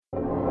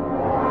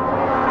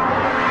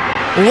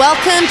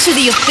Welcome to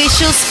the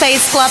official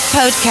Space Club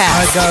podcast.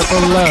 I got the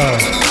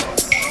love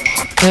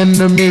in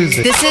the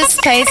music. This is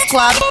Space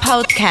Club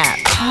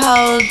podcast.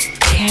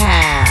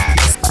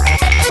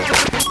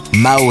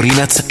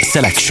 Maurinats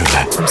Selection.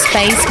 From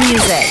Space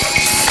Music.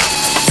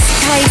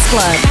 Space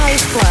Club.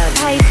 Space Club.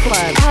 Space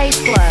Club.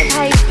 Space Club.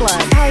 Space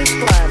Club. Space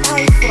Club.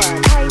 Space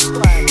Club. Space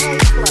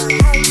Club.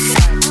 Space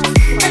Club.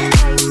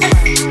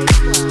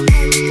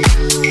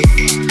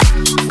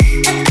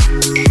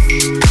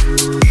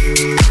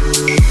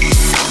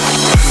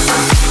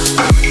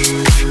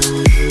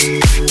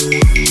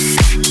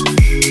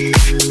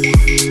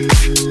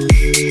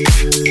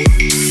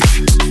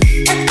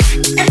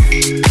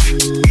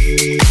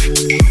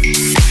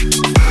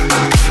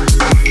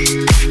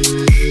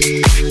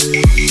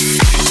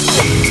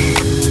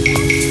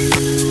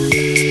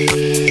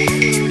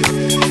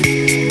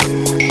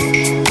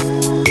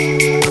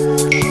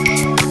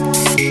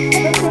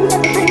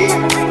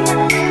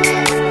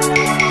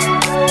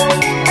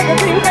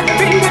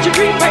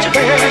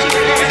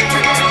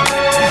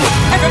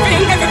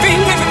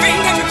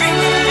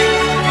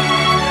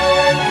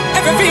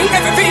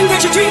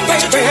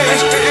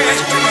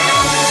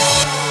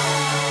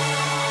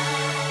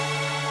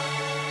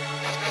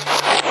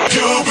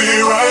 You'll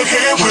be right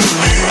here with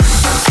me.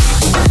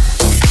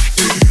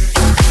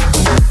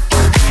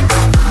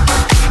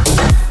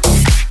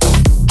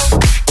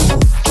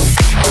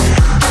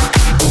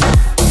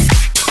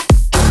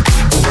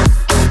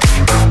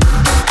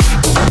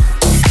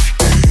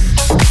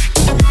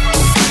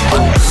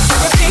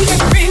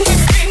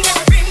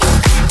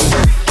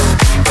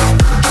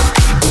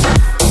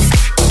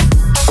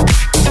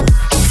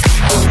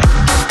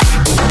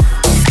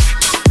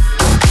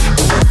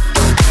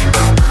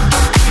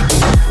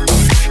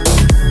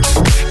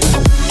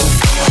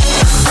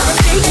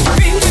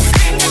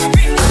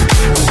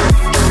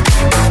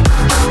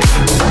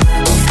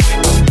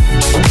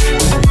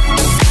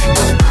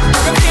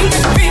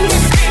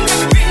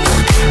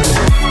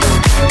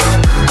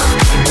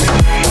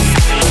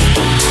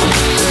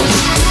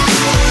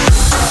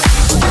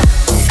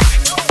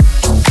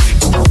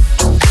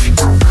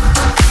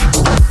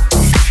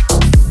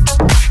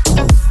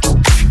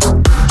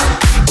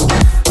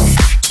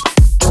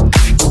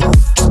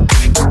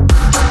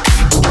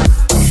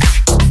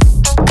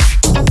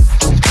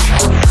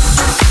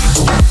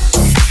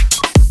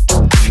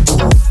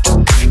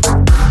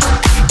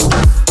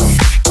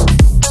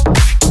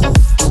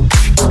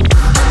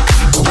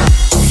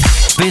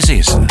 This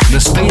is the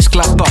Space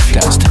Club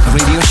Podcast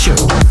Radio Show.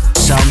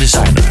 Sound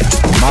designer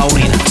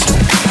Maurinats.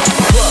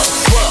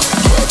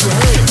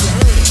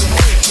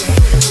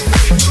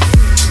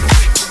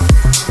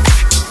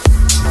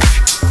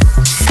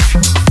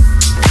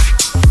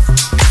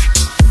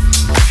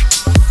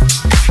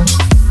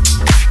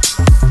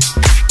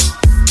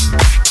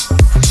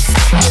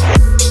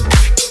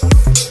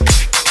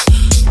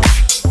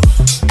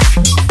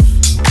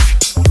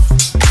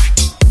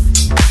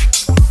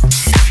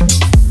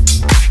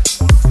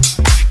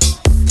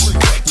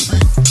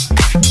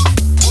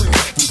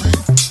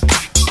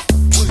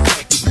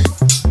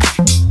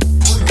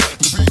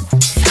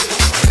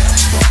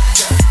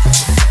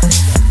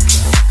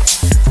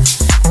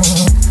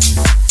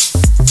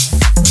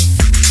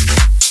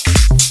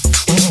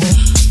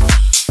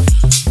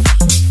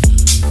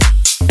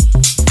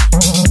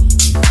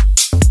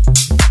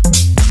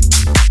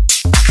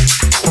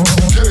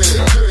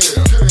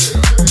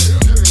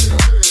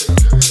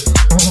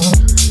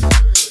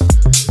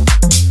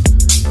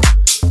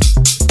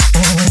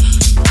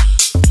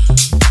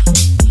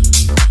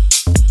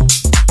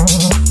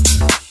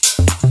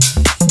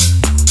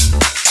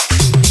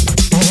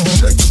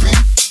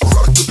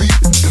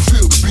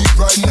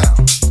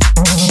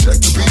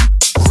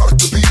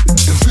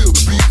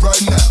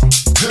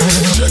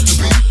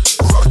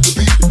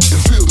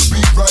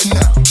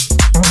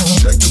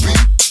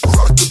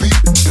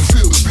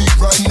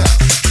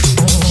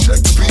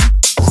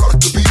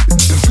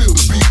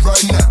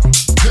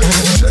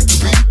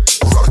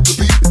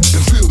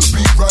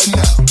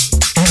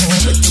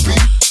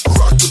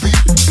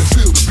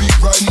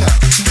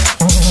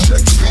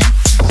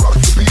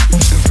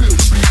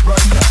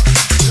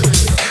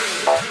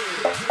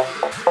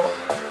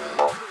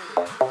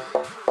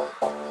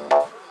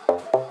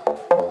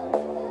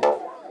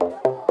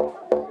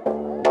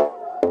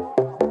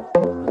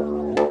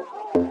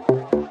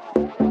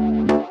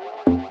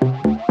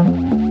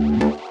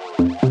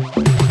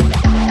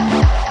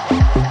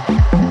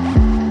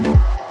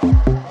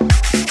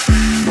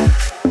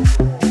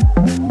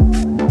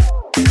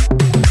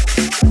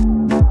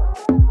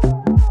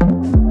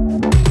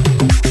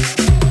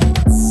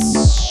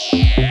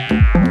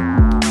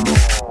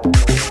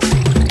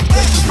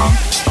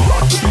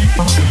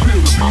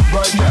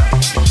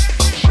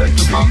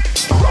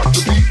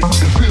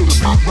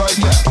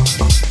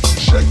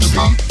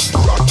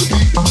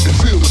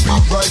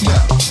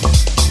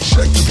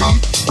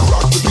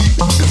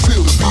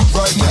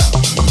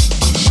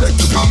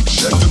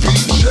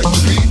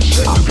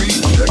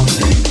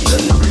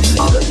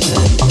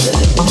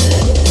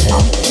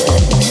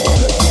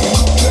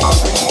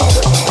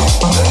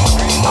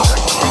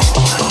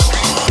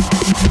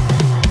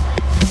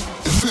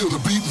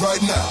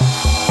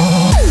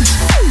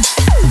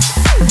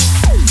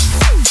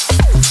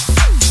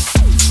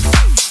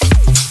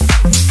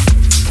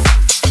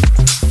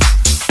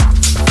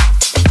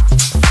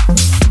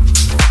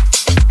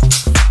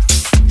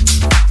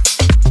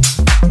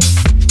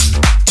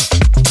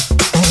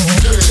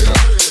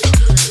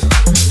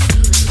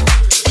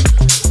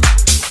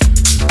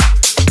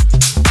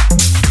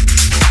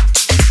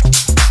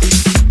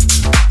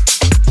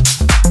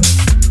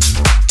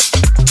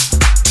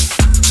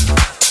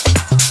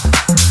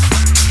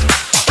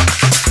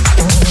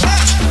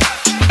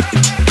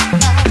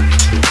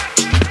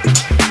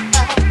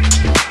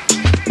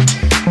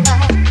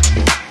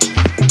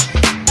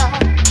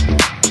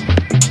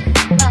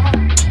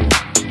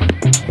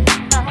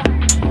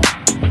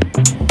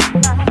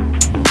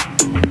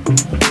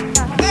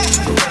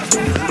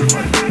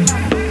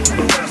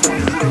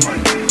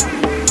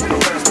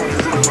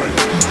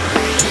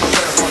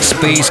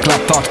 Space Club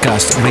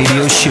Podcast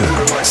Radio Show.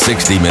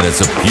 60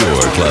 minutes of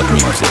pure club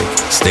music.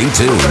 Stay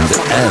tuned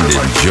and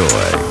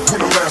enjoy.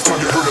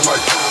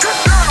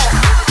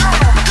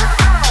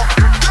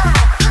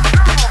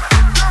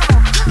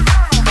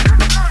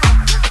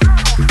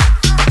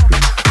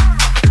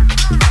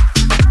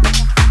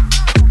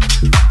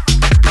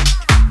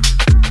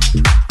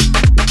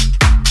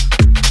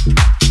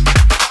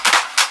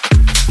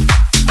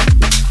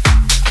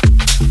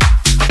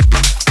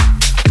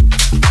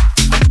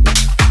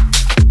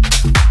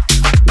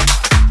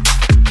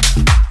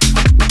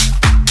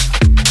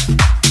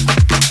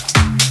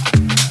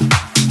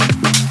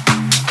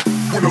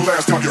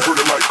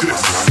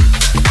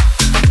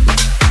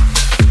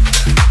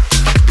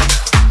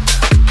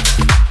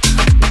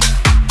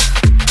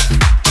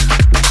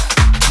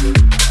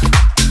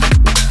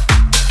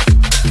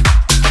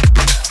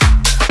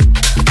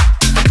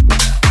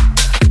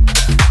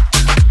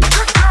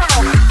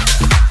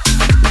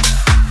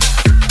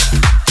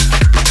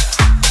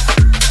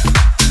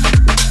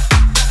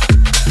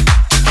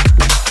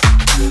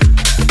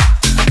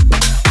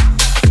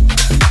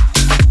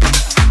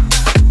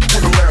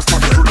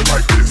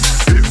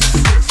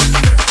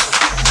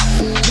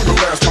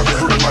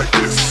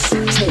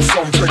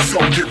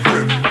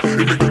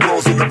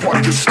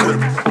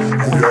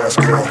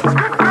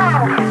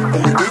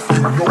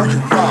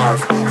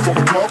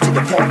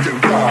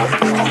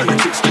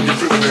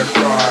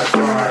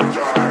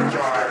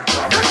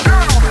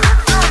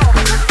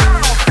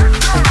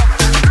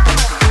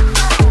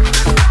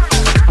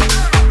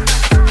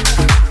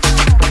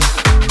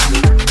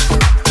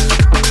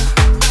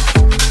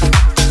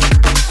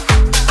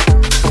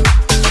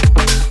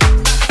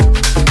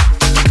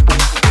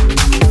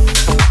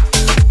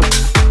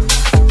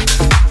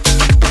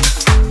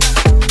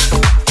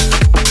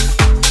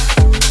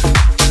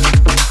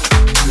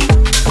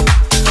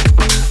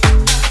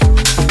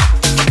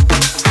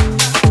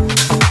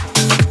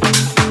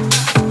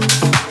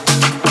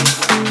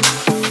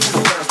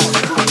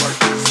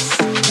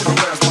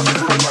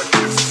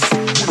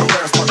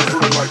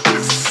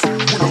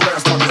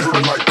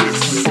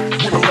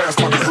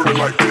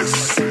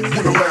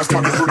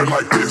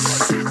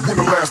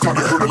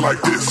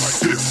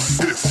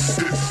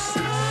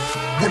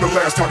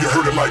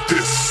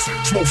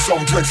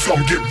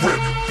 Some get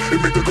ripped.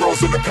 It make the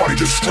girls in the party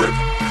just strip.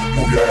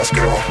 Move your ass,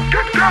 girl.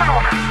 Get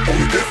down.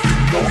 Only if you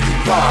know you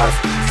live.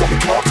 From the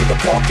club to the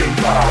parking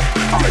lot.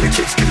 How many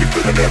chicks can you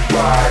fit in that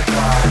ride?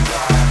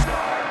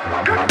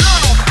 Get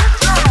down.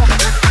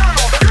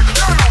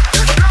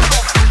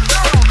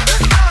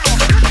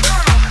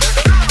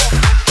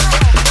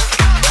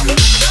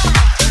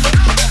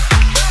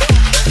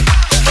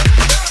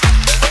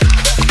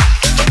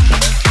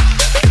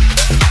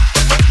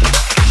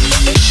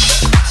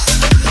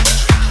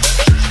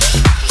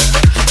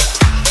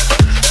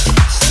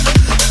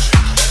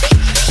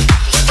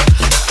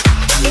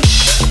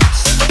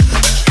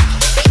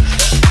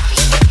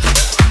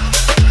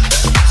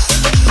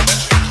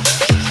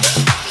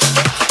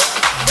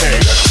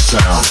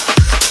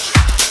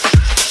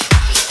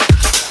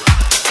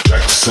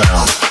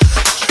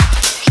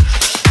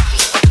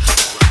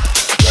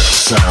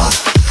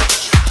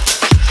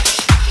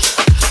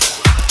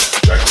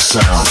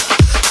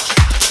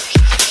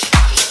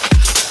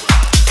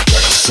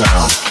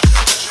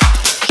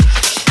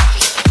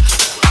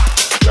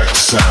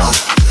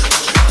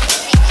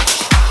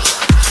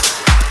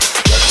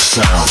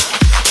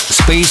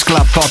 Space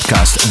Club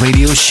Podcast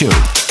Radio Show.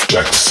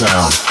 Check the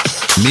sound.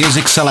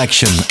 Music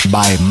selection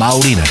by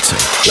Maurinat.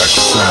 Check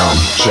the sound,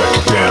 check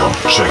it down,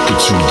 check it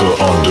to the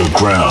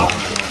underground.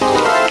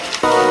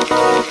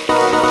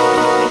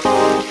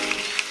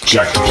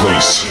 Check the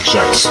place,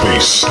 check the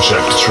space,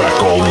 check the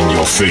track all in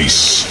your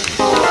face.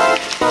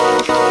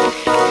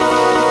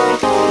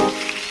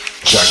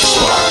 Check the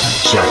spot,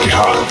 check it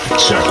hot,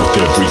 check with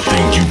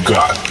everything you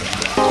got.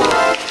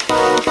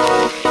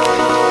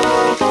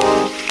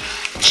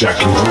 Check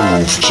and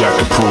groove, check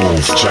and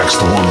prove, check's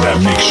the one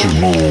that makes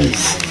you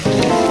move.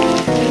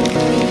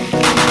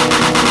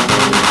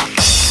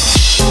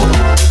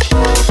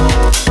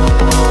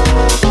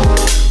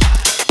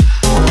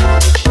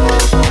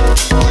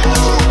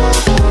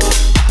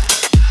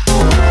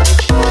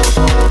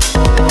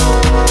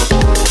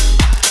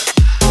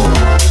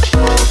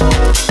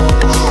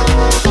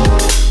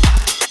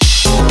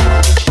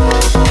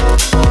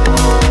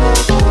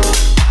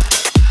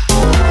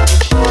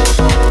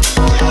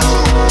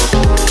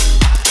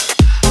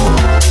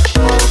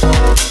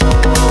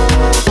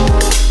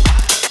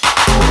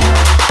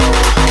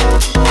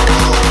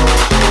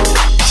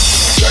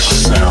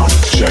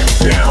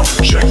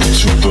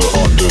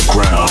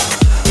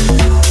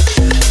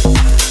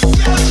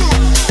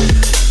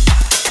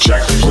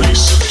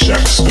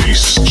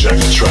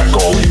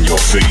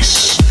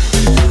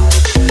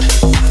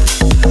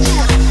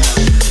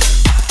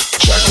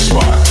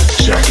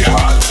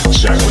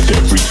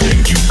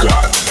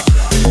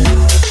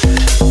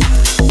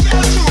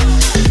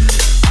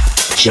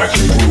 Jack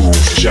and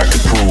groove, Jack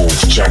and prove,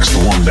 Jack's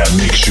the one that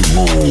makes you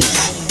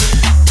move.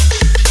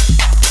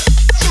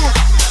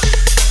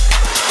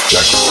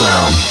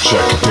 sound,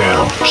 check it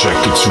down, check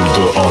it to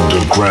the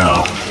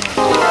underground.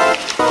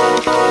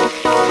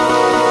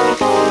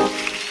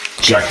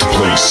 Jack the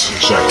place,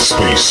 jack the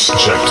space,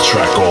 jack the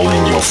track all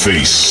in your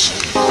face.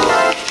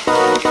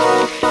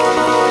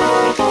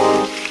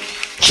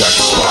 Jack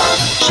the spot,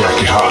 jack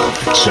it hot,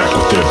 jack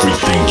with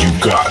everything you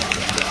got.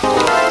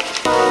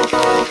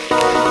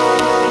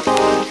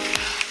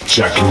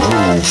 Jack and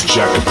groove,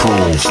 jack and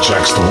prove,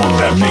 jack's the one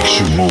that makes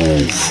you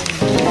move.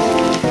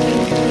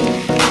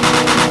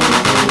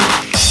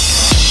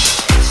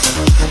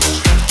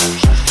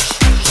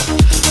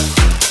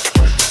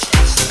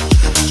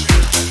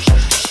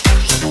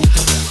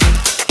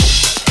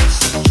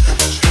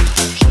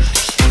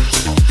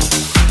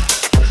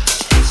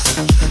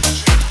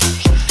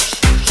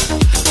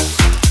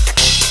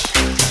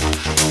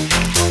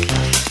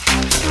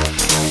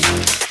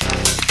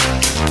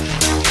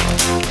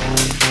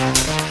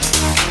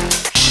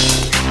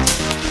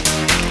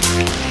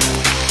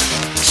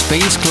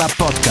 Space Club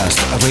Podcast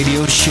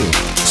Radio Show.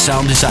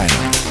 Sound designer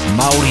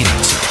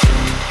Maurinazzi.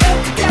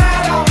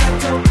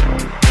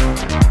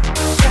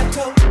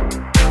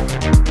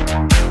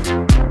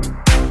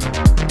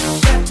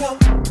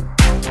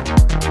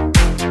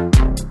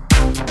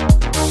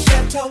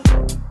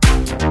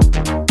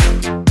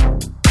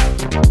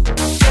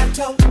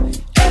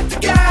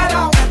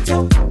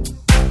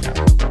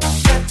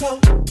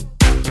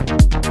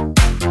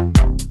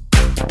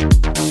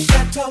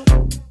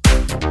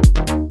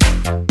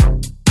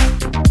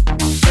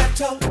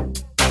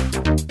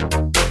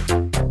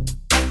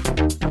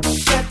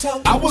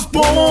 I was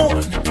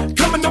born,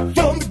 coming up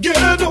from the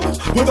ghetto,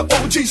 where the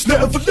OGs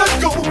never let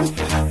go.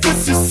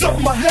 This is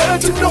something I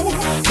had to know,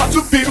 how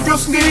to be real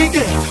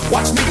sneaky.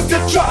 Watch niggas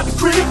that try to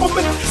creep on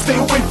me, stay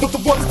away from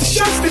the ones that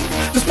shut me.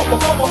 That's what my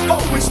mama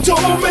always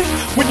told me.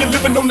 When you're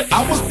living on the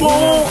I was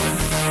born,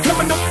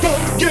 coming up from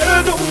the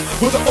ghetto,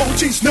 where the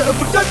OGs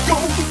never let go.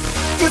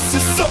 This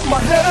is something I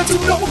had to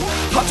know,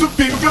 how to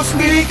be real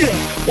sneaky.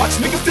 Watch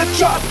niggas that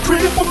try to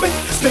creep on me,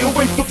 stay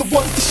away from the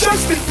ones that shut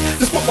me.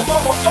 That's what my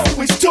mama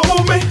always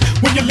told me.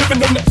 When you're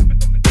living on the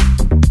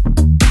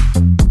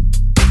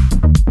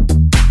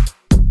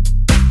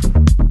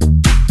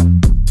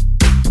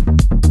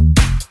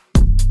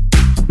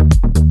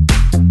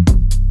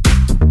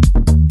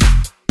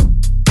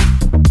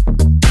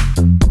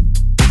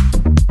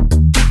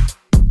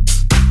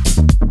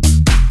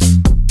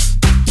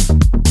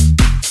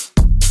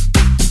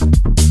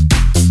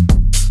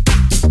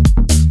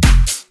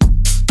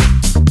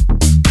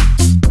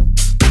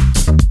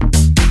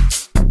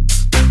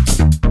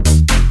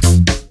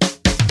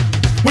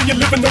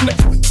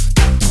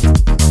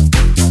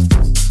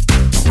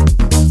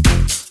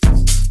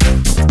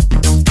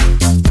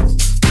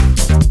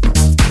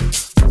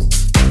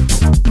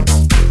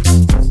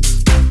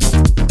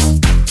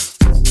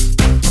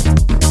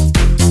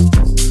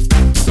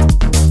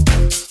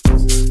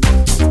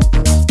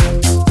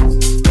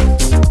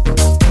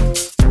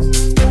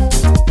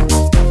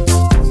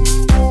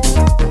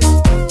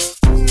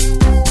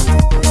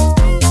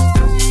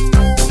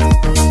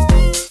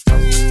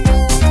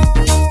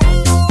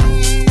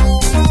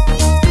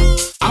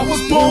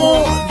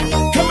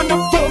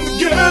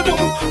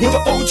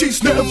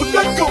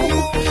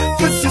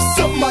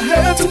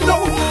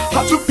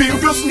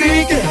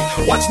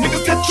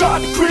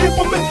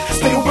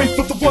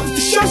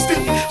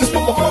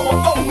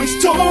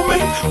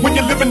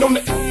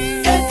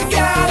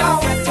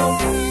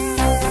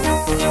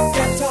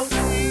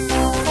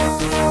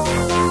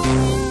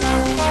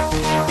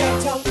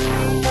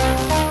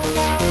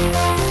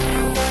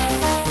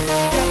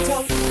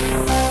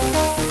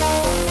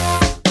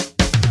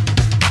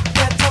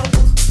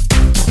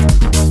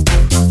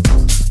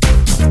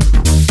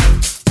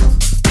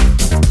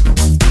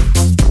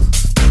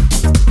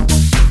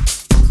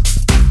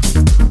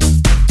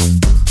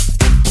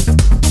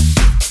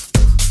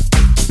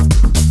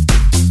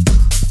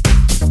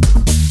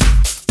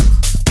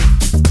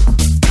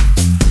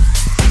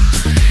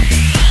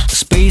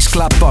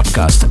Club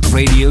Podcast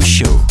Radio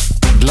Show.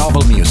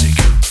 Global music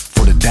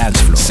for the dance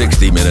floor.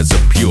 60 minutes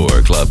of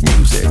pure club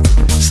music.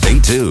 Stay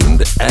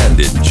tuned and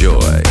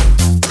enjoy.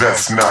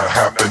 That's not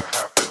happening.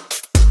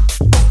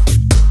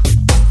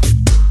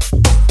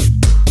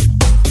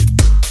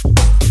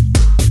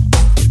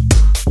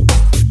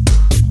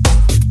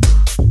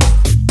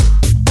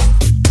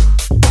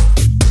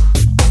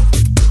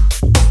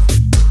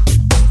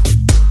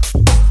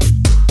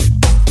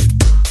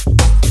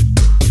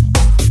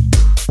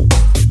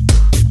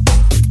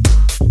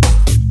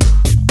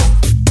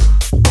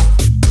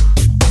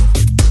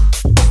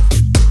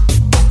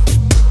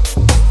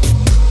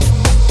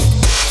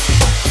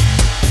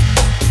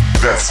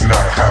 That's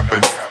not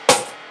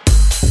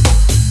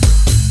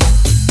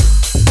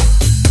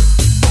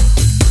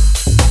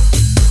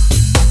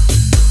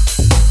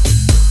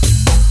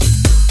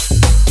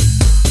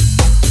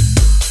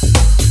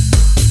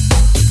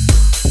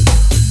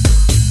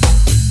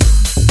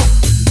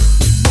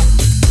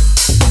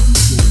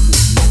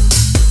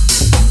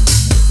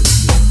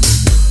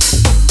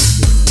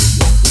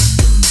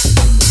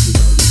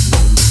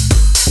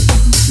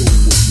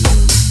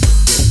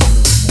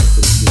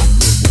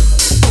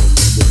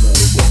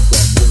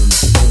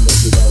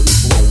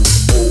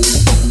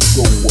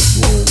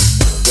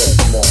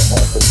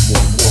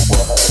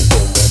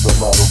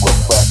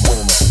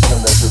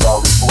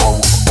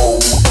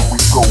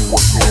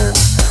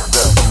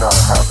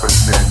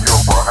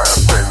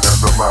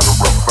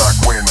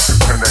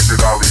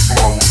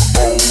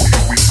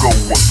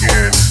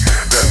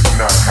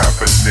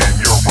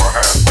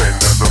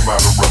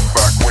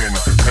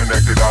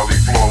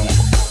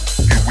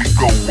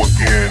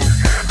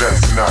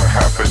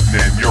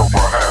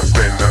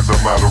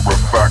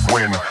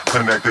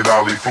connected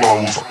Ollie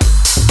flows.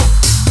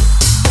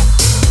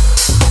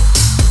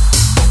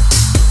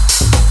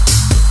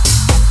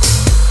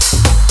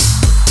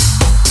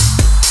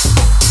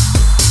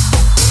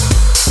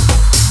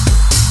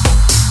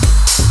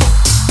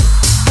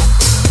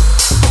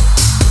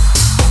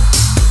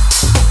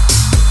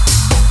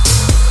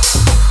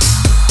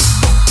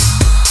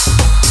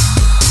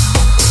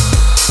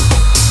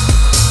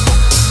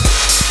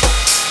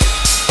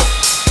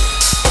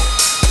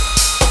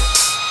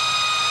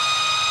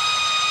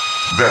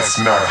 That's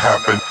not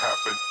happen.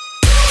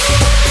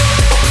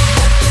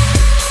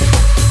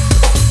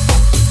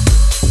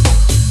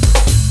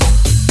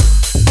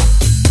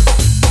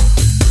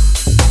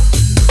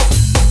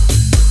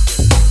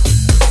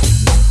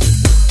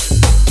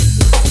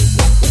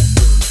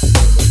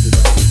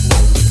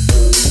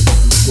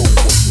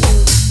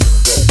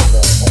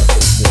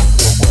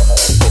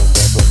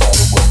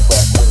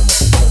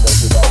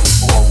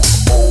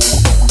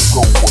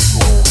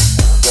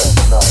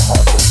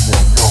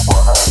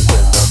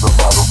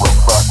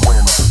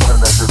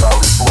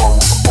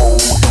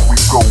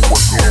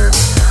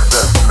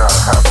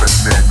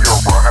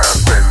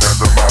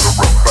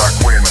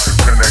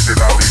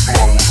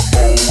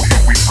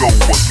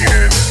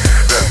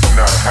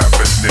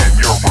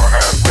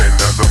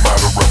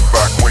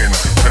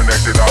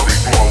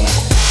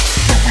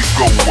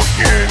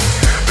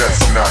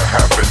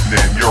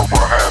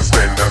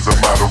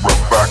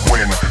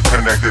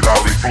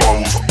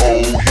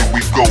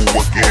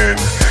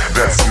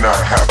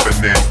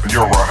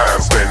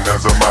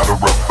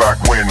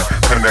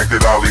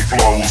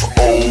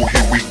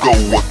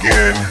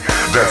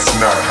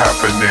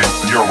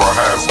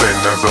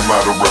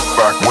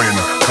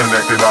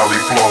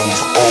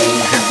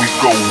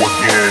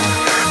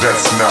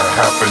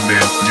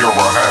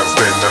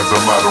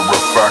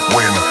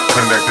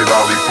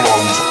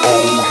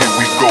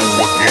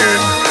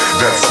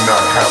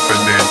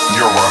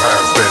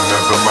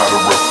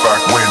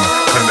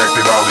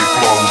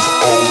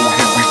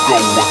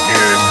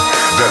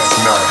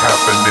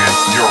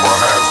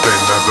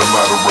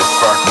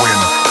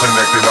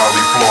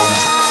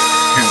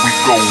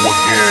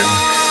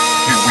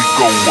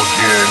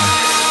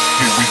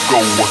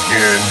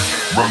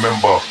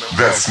 Remember,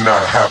 that's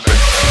not happening.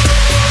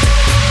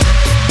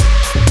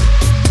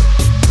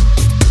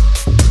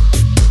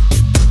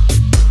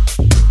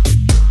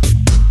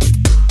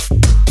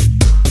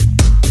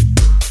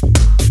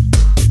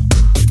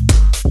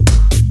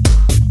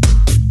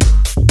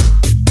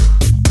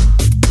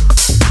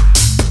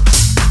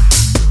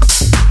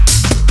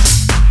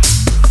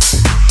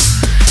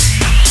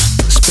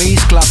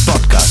 Space Club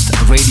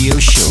Podcast Radio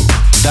Show.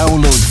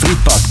 Download free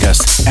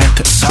podcast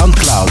at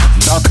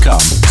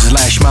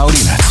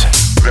soundcloud.com/Maurinats.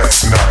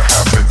 That's not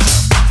happening.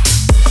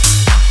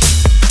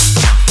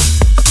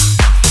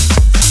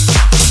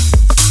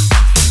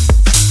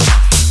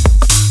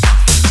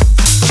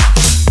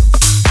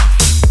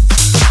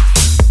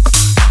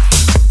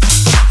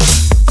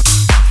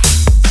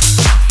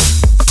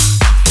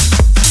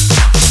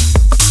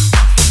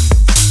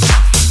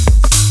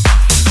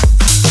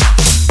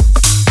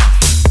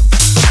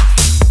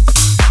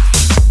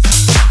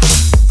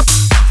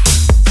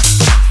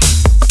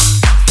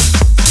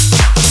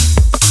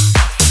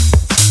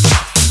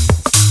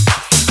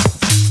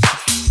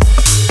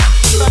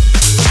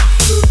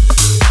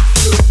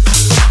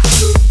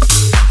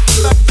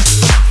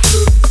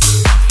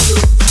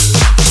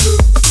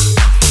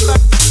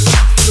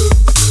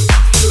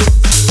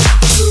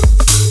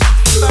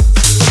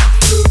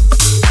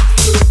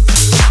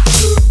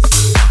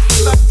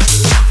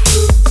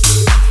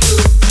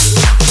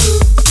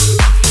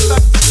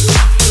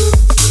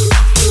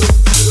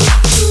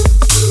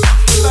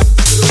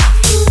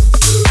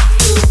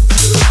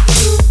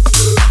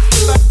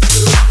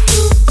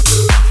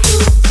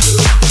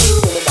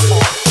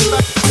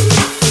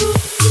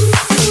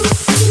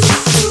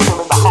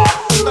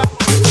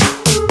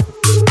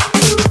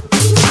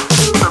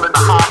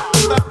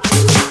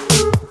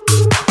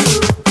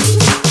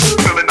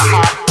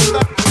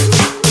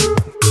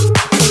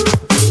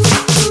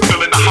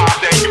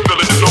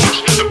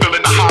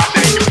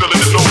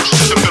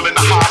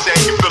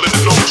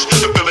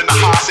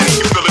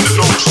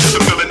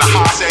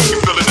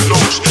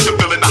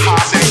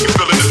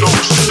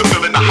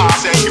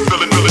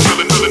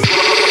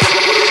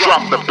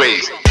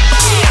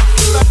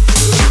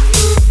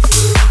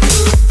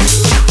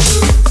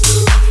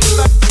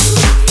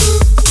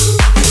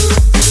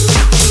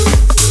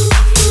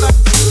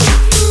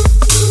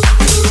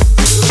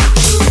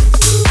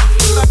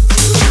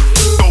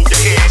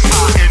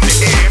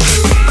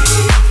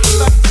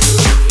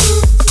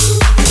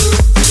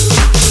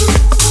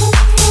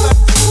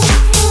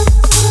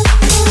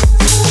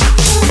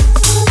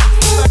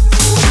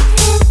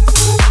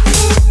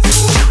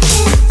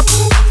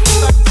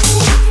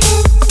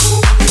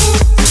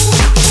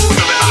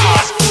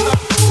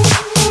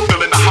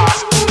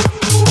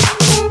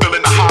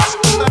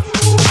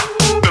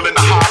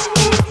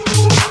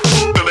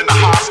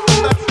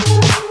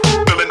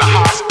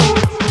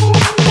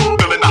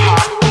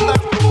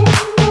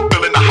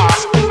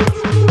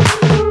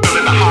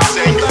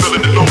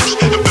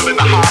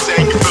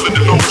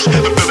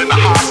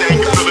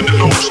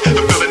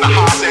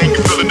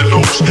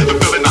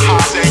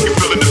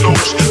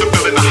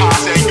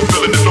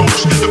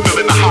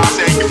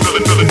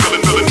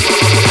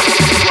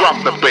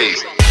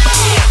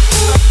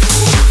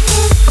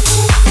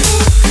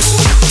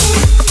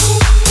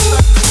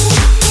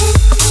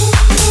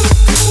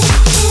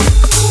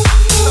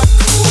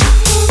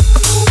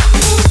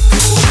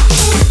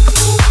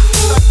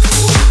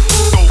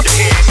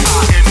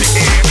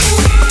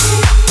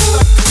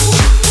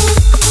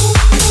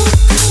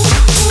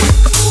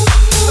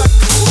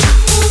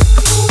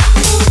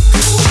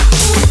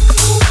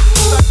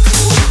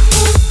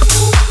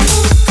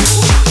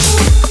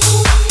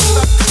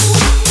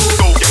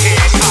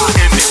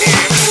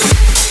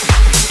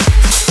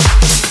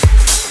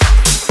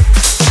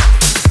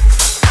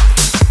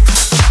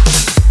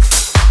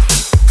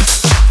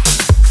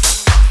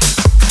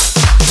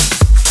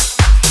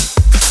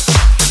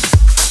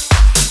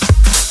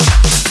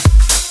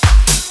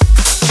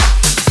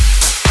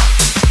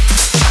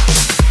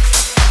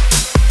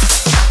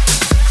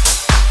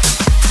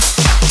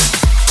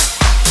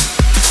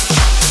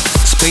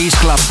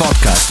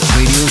 Podcast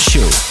Radio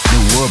Show,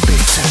 The World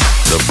Beat.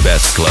 The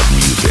best club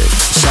music.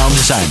 Sound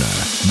designer,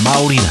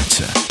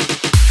 Maurinac.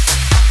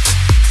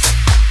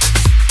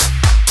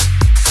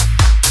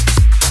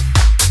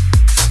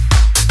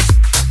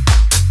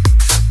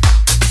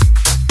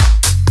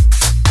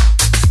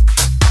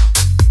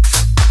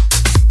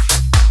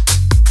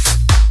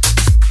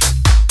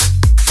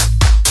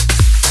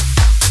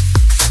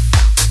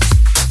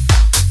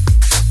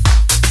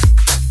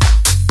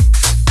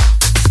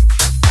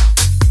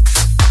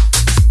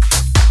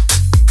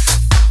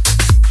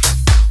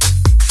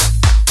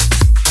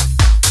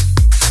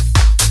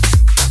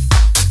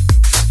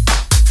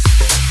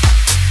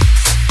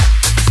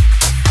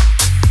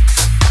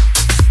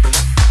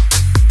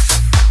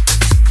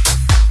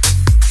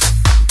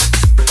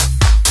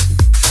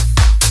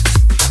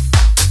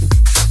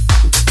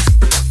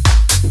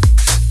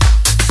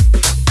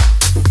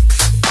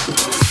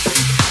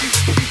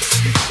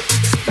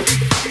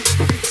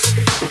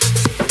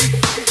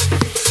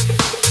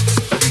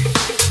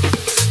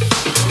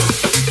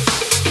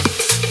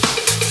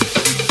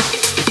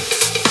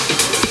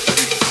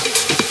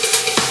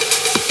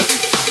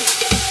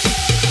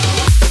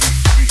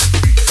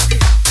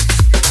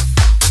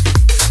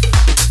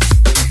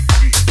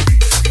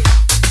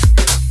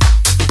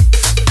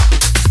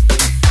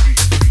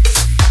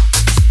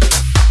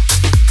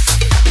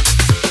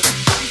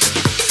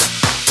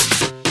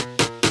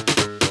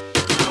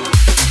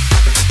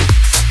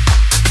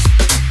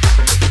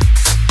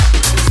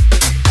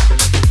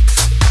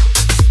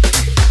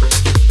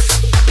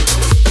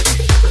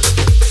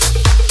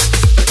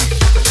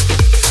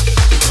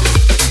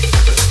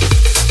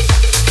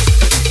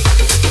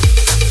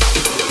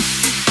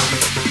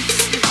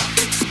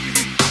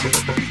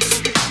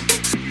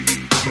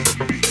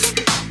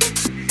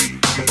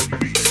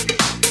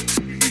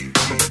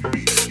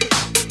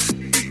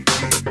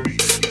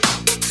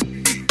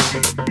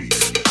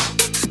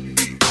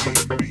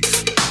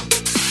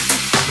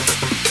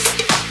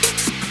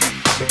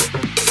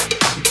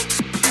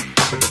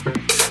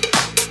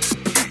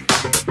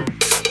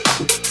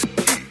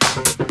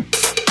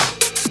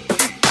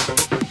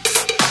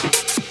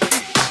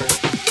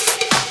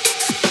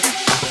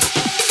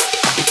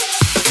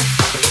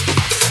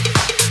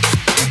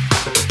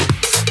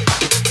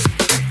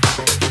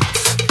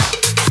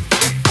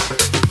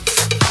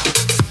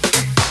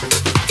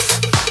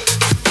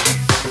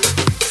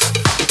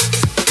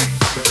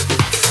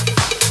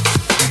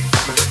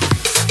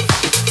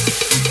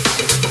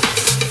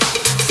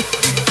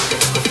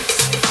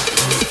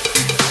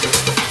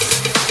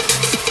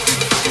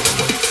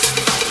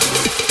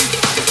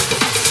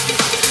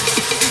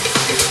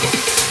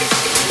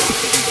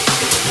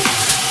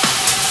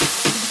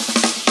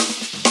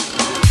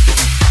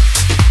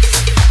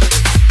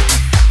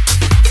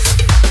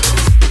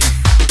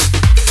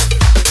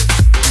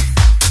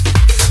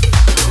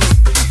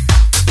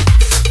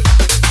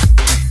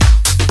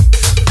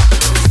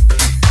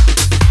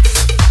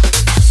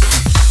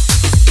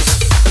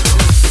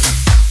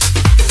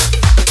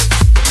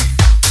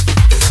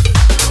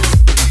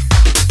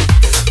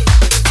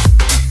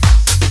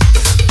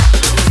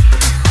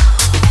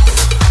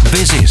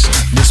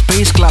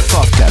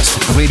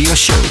 Radio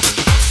Show.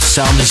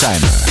 Sound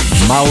designer,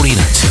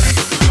 Maurinac.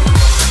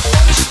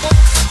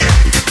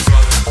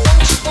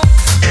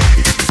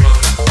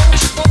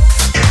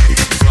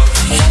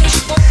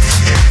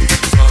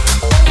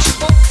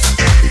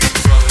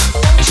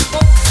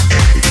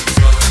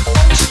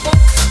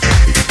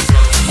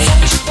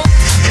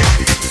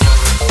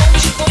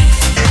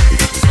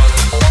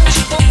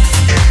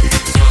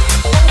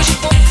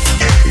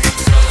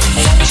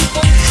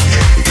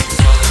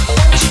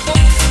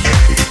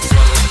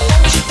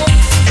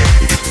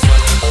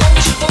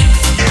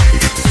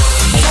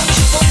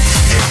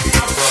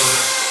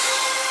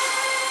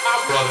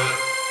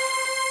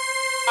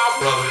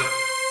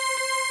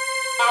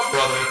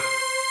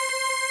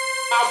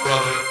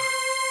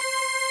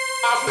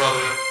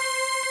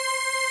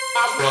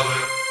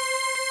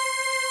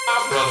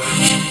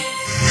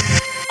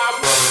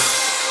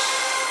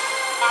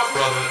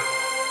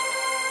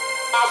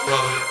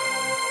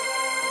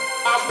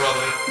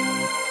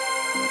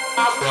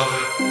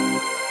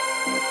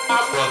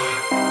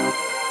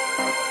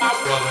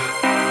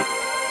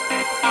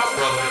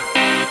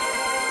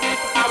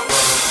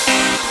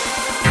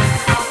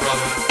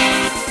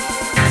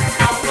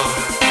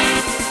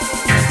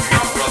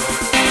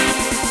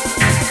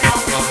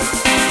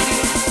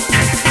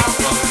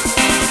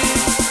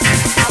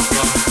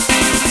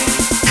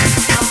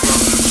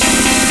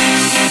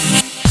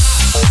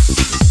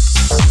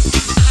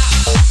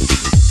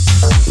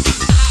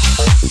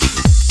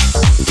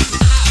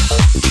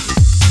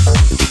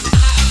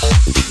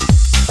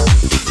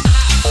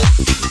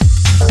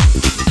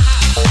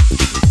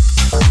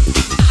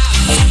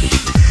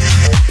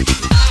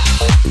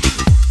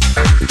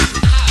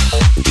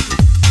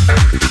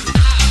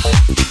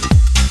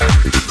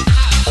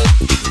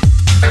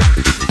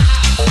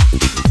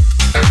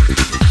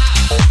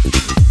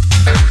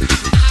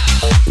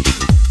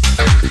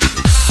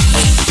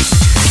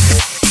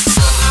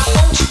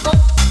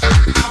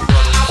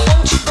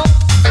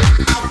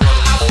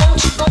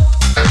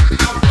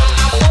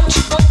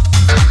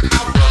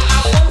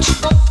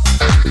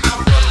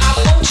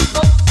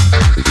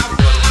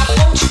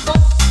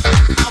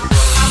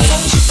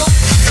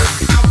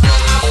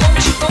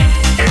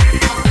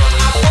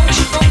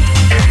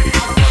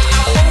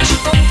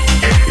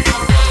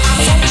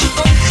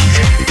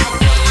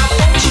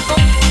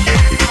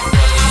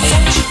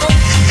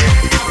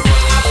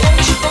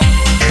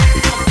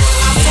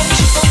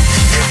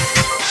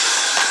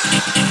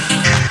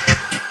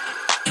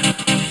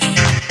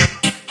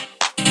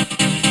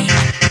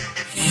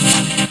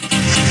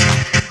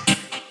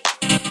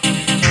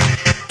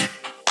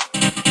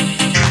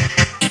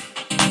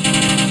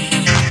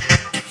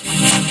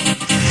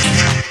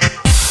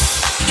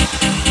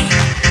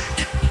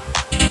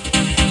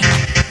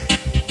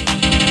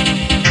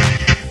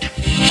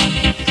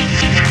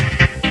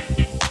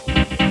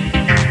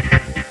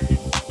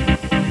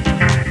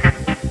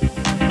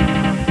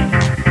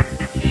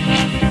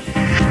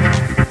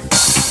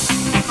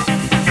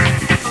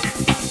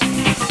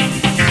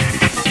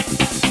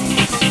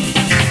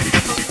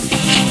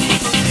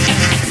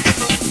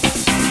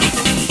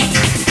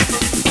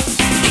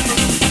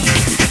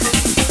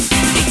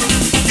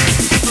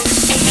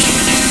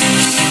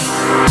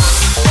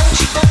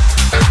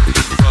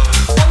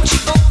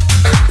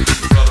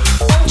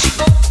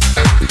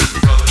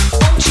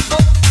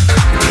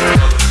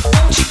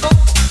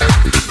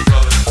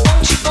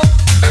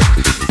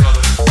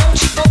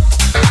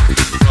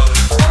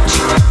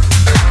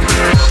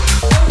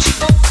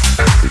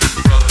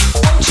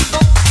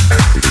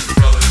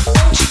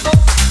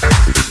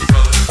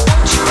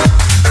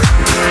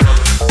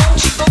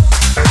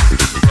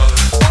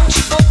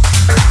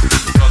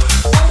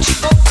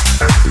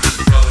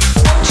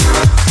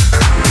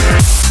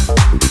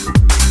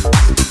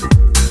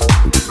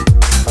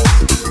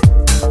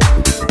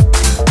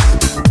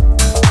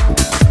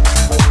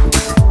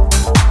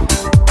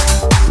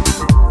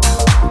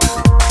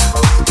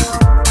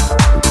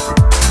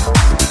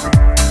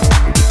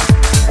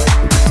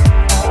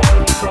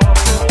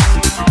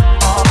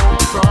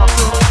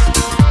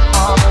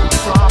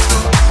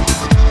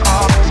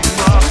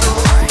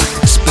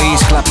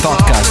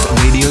 Podcast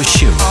Radio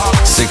Show.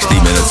 60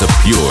 minutes of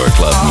pure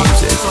club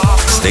music.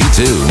 Stay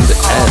tuned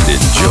and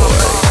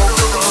enjoy.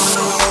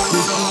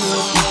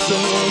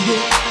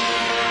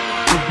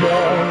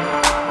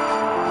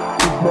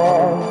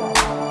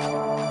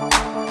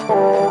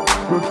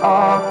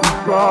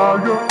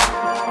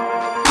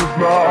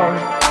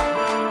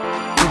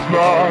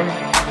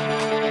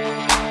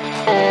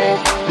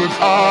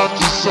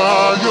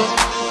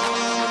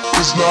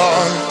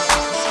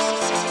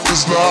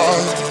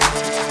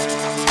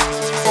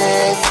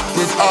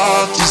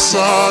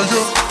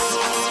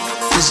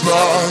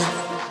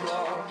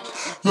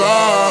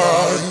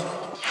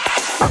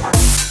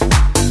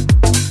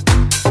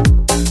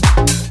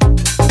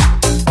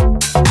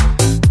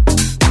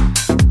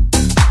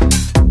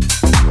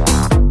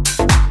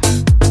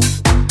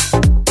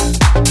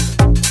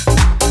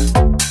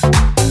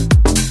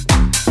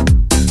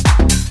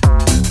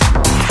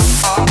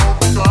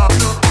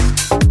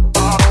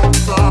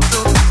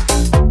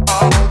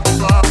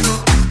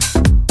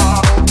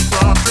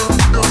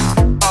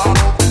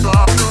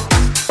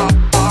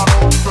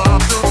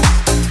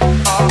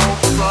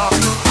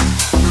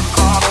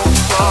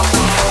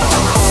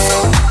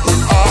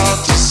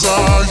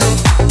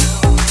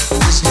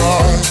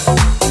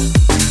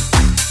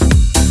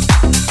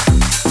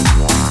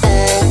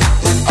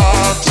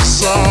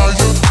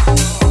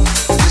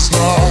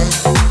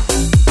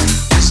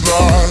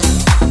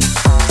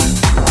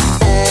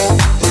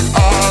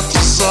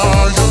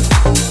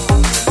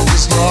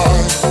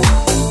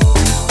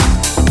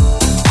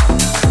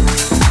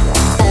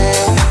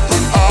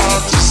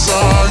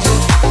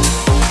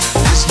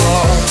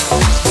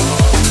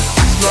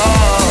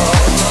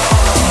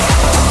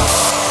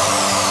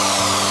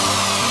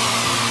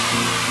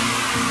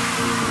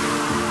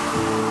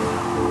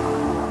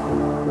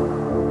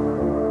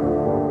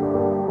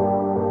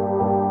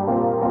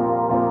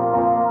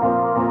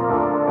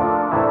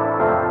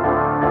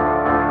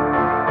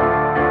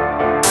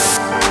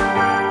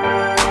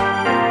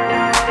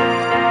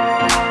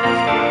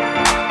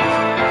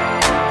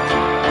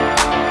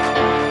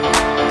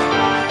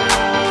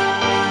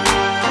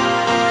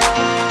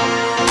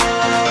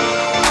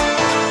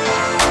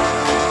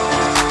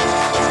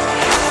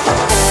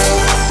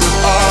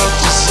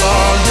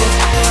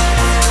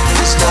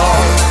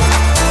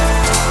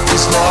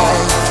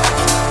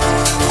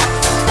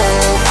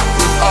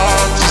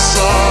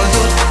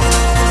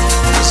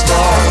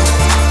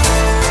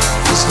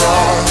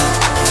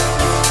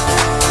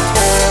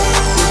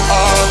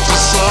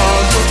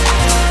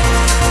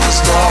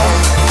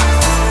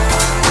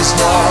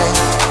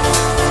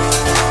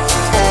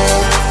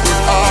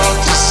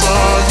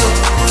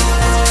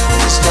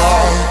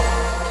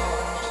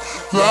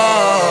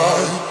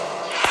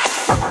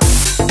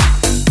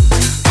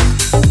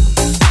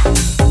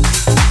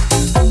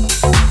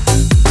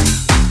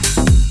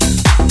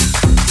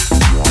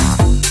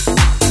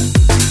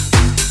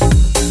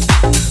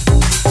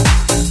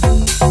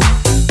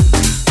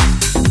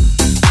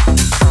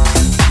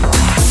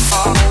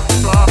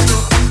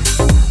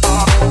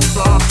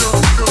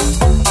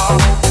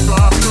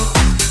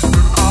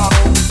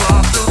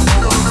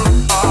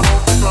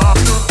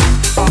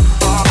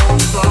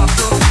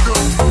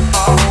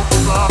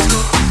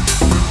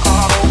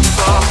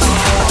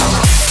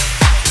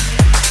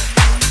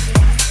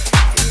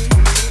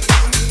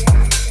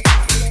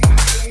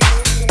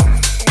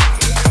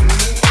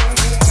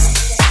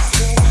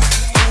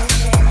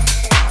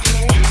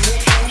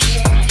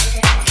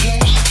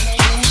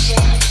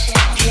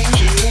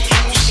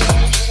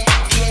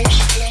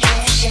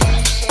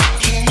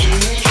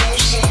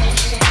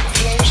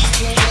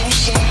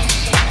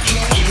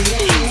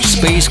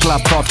 Space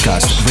Club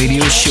Podcast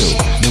Radio Show,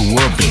 The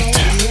World Beat.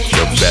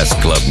 The best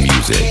club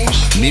music.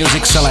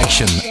 Music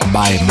selection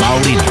by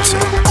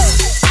Maurinazzo.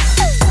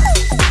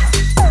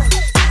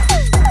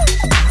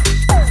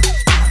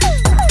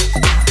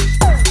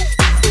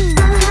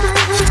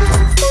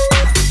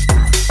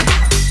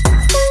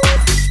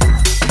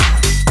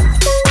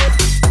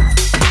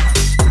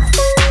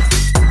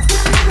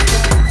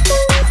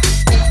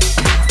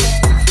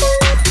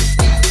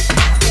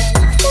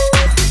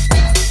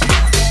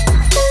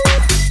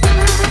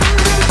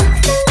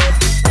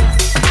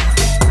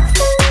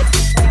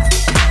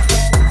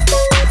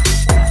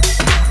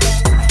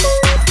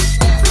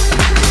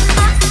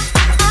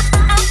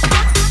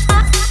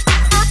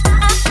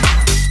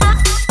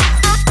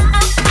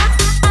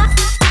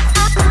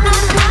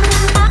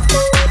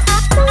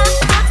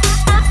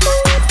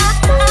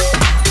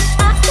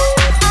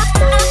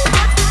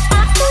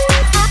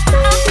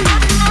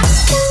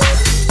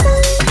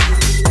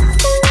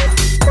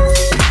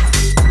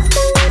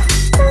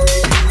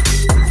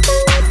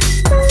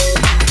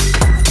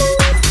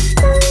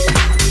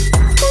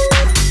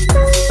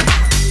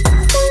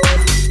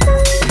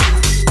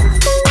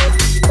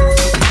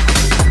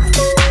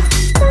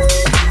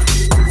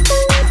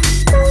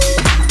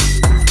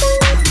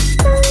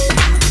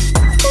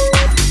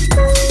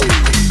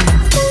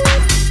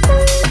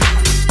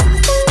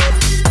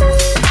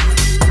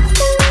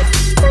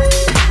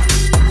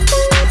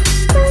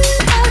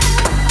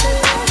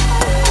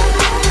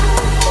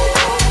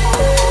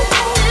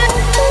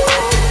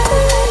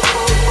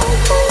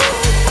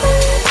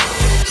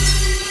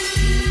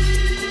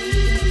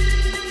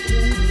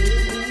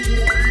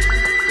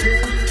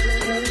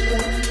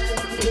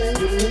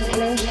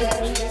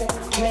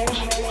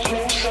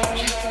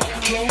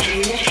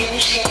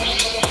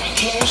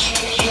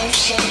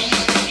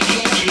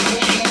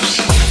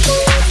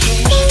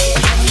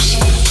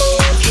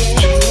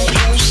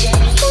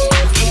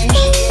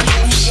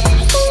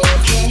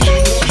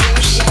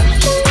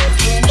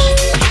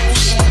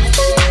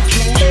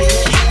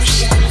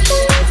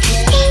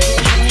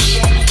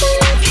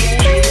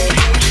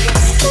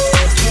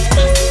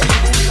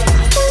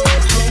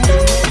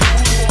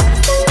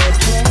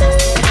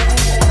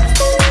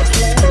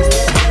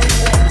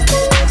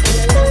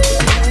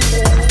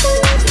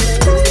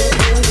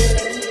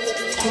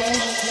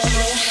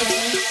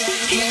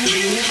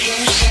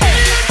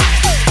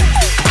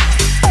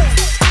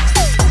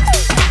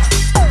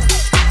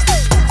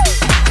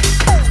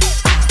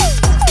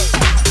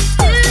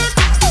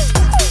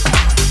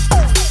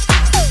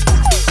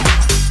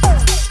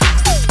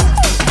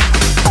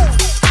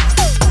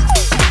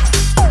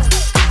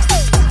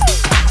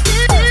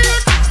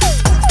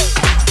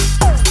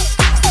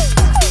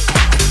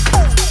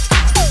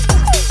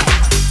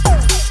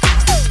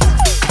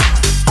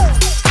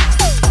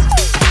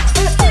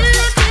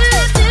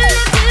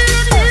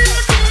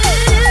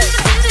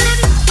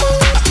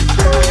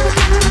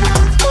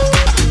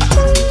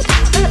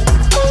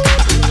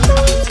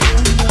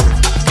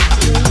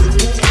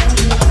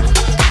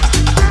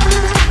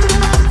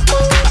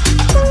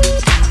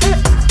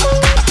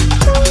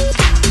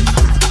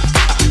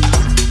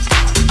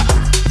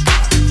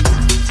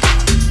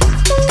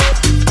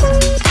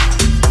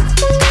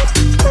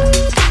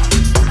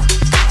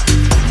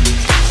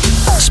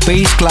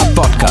 Space Club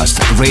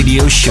Podcast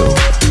Radio Show.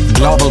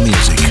 Global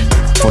music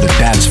for the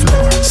dance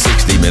floor.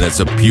 60 minutes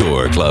of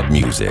pure club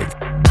music.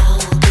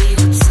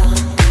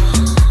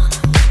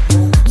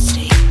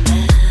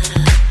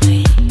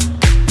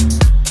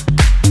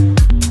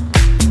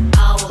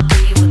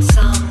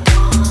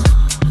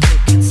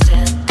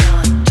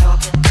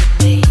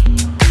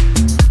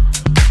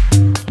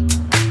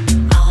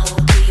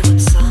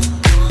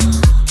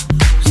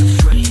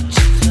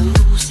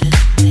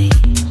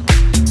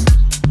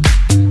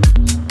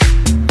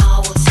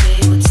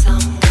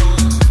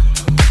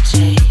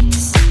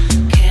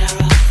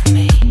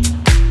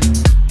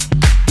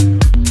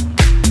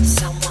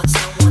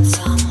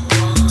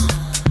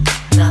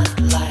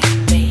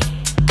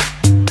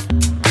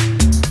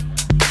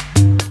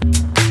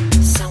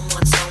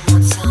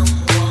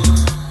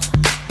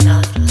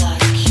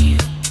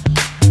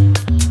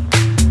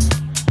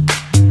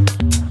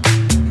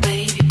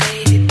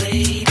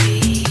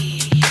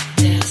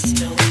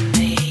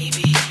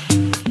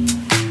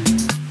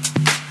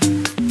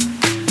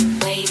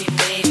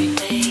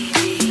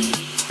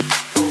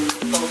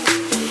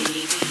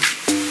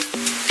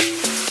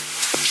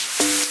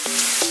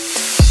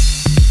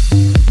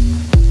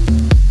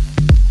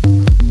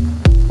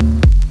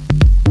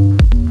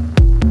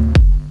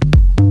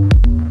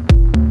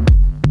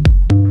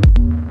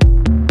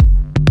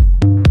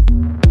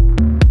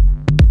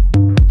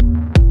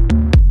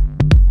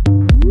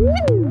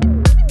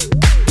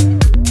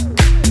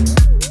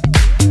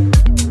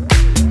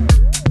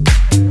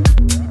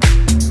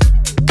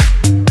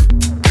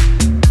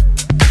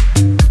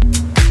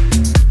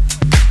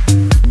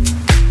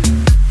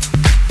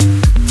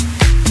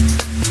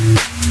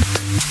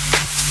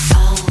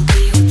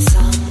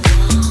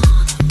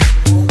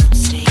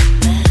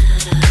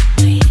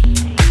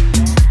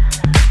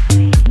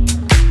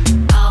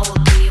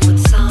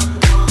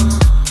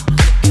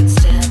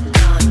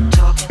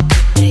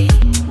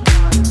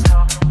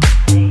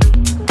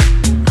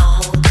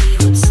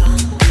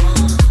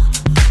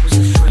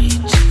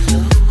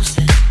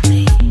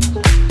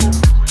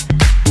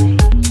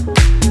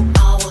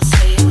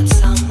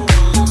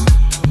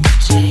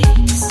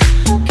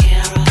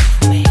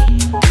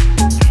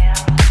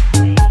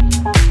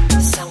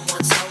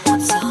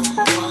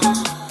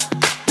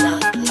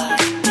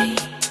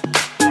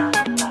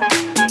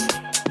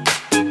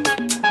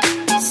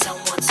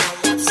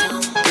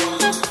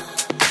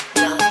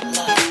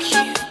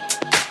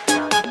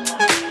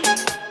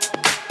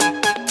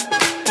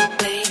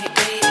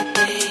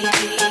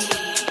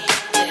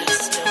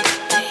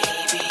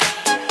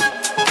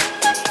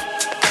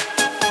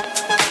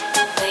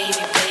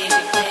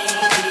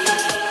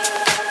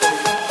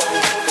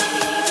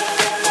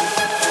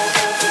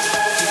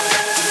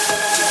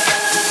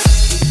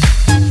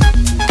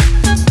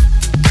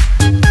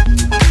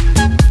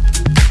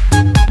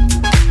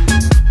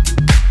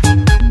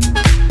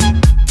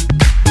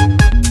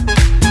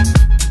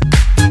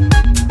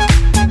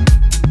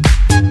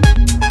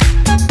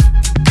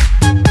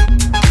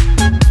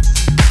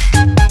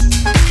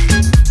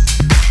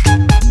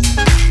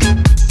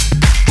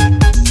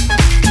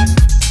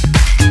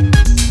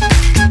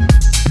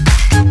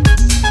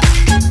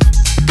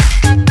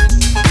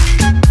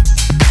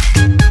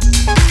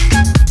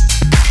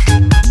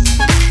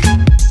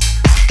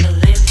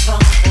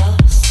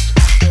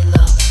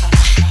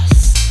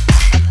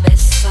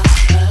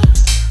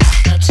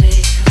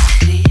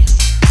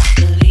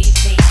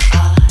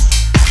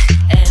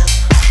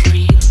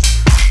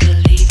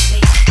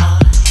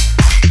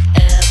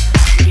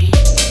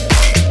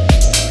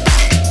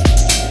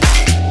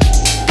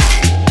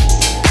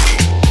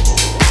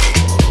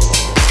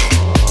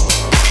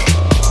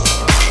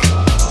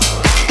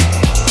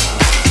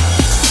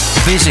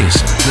 This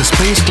is the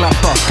Space Club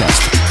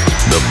Podcast.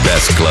 The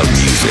best club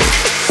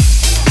music.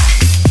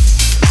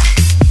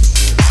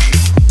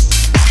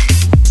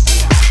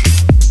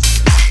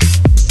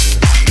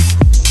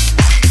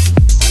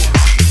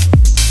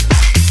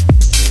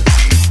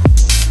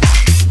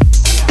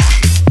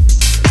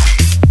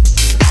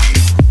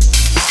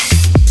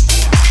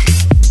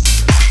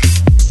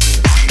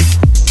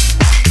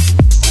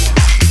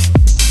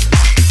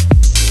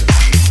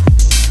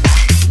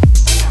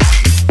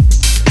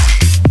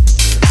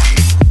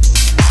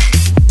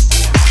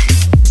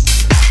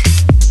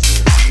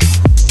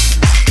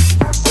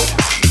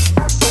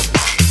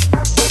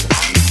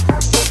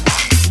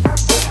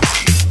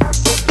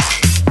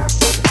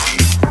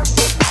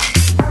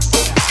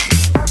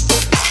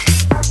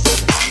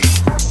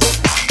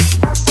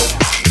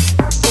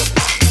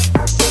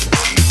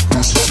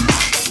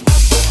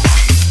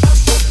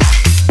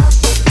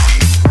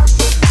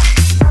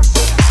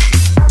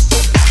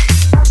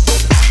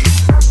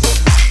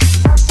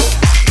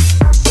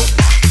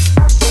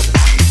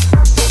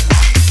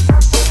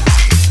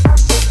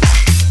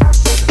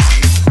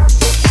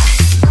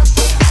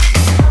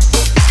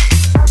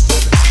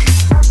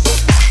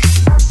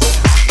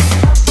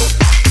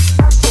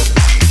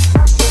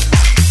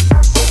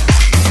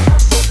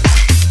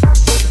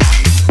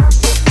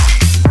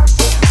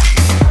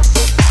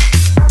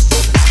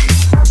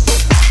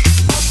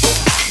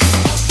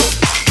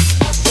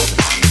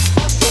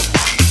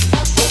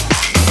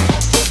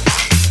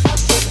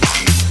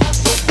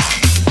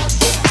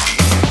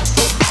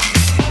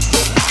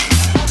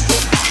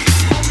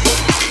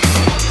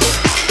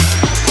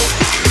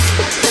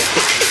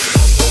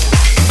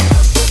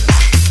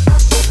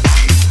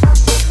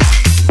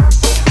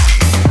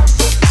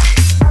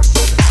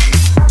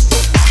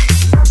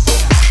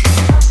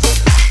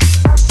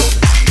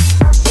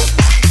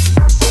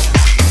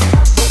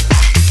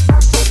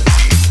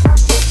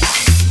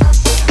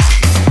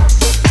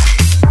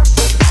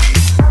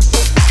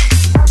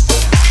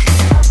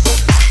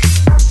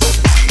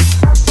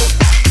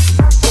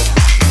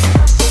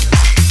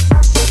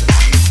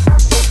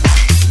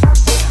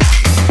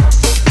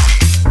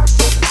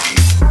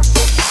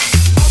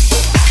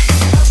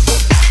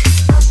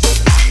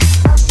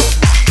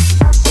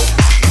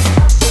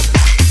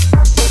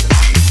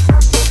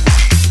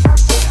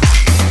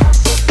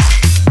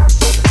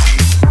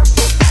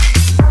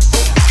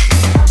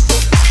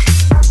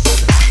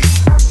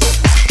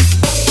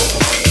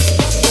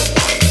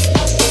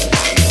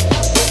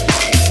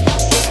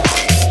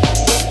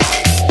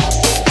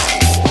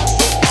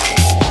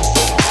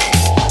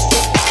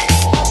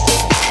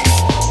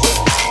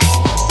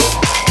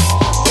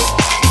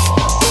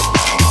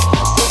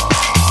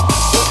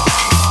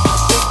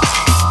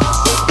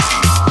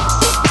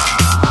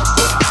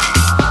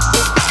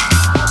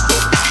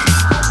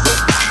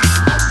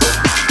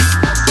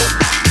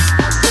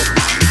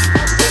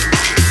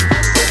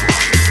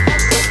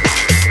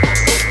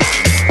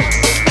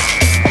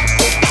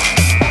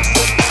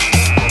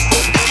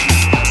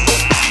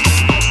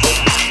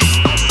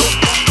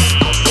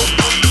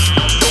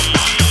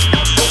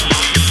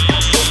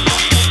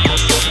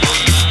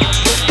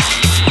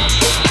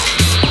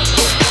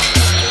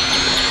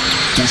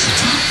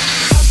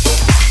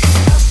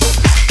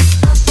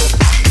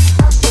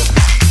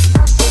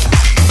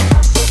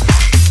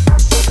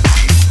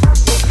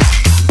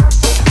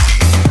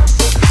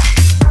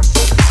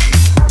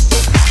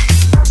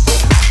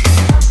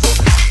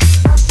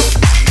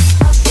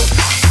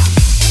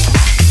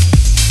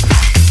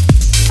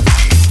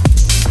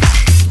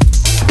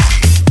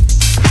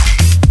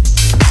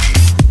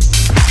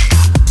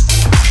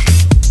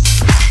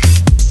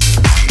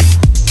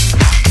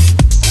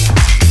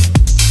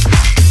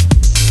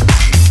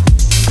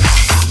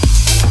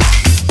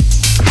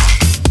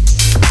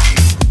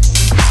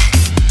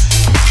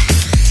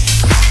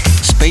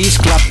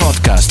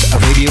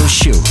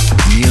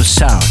 new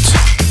sounds.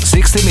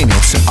 60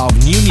 minutes of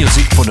new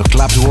music for the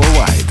clubs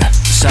worldwide.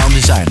 Sound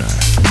designer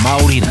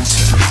Maurinats.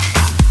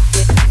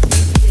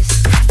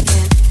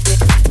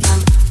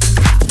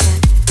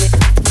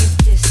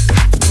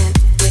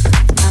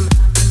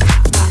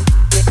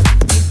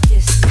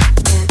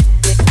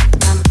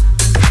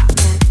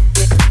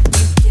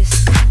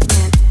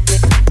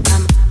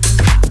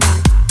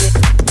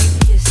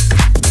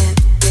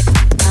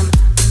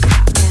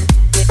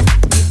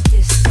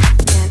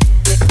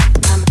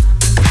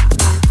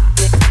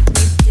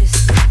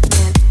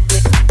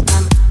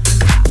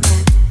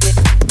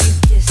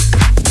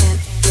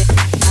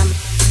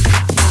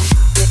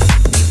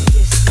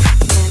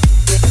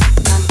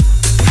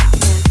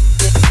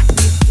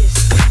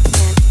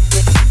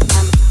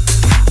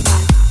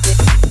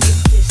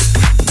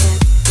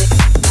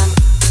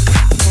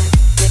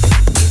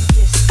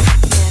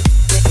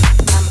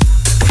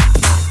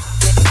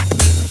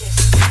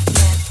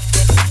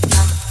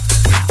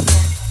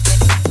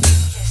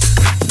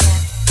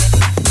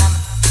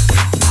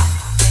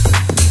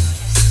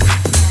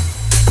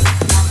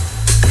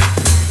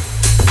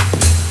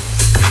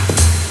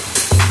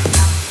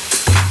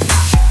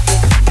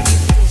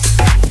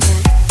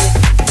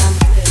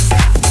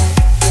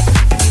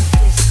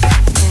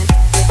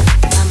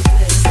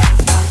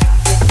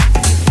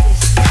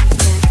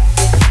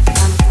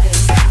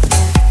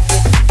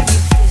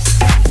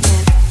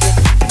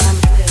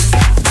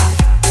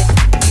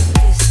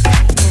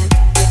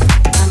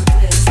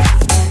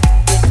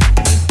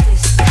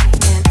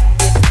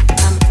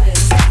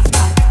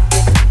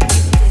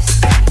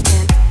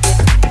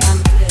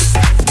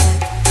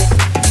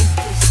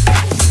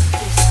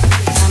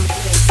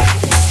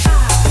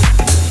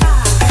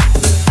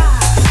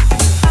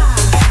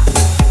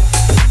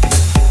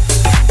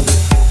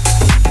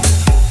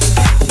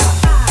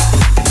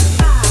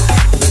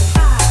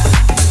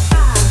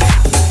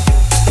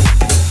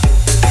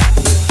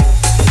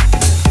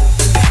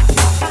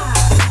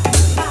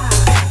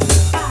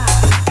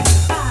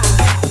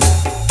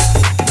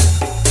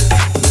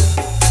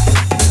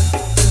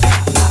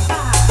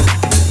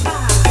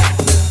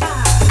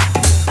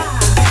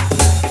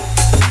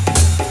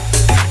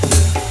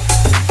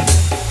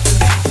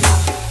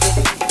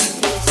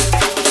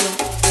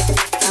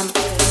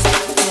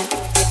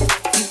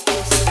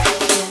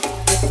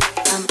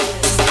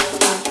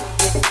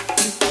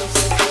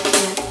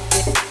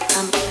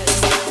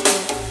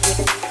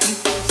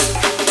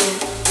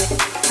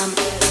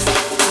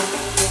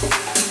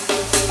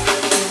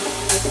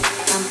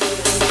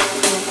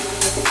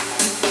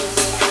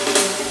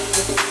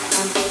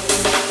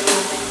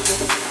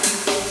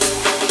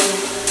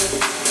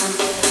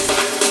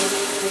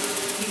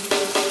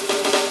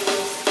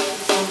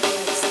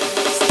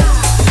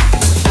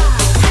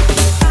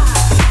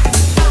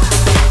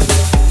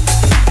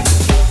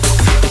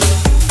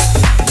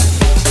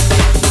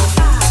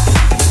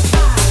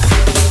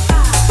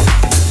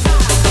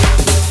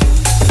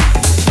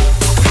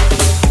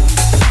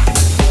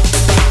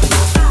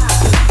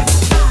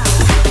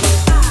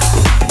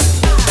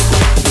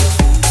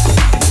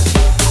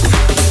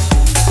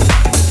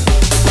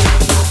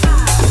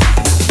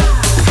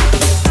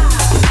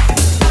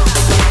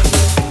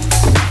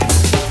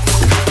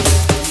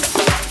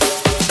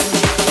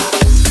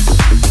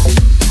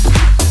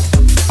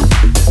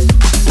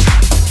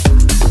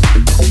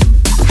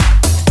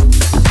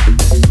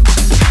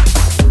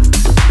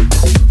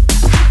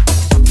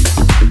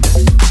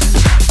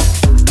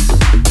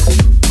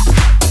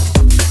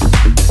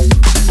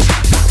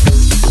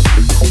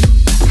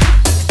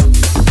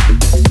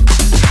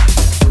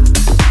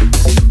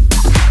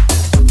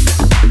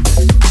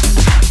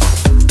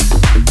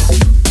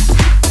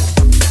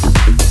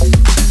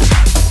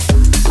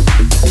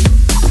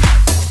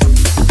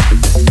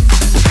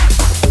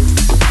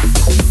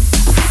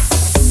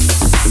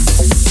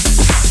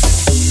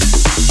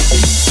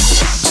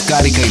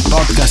 Scarica il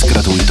podcast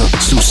gratuito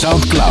su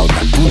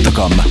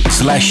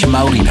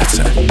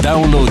soundcloud.com/Maurinats.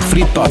 Download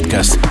free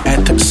podcast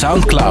at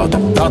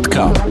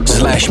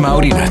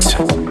soundcloud.com/Maurinats.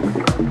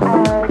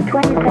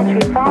 20th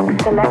Century Fox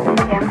selected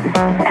him,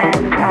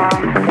 and I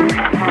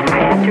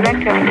had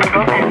director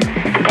approval, and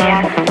they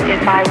asked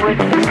if I would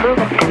approve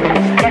of him,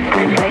 and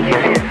definitely you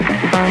do.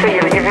 So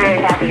you're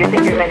very happy. You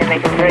think you're going to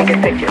make a very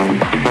good picture.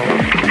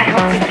 I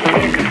hope it's going to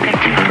be a good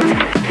picture.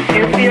 Do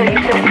you feel you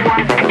said you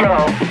wanted to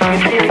grow? Do you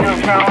feel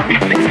you've grown?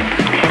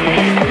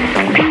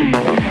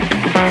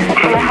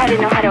 Well, how do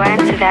you know how to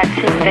answer that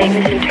since they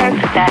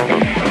misinterpret that?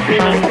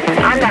 Meaning,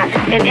 I'm not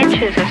in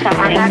inches or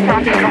something. I'm not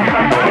talking about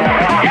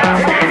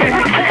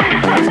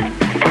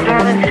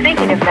Darling,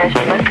 speaking of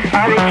measurement,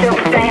 are they still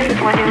the same as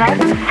when you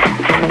left?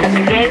 Does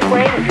you gain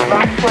weight? Does you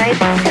lost weight?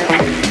 I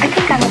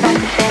think I'm about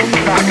the same.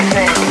 About the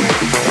same.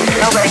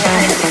 Nobody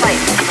has any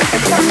place.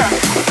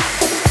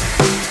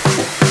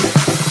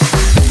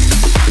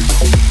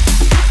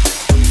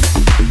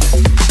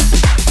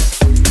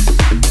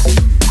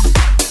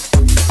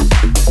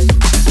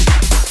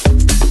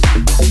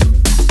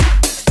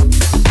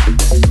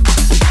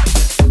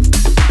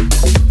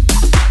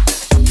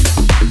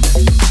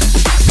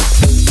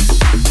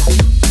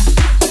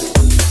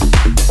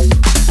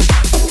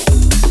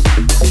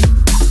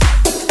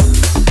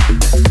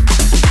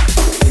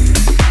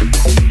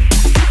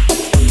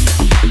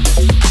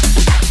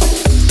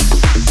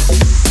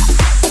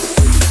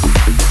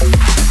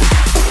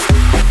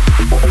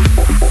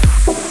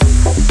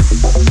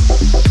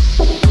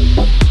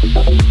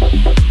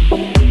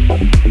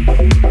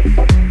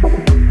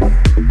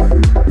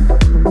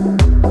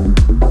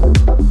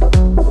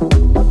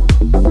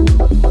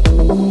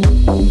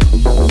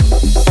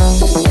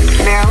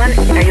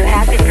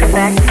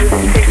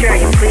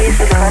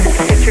 pleased with the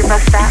picture bus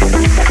stop?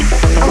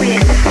 Oh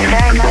yes,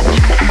 very much.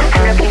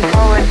 I'm looking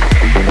forward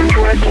to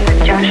working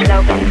with Josh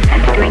Logan and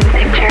doing the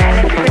picture,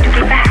 and it's good to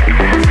be back.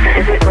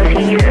 Was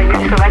he your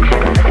selection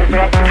as a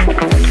director?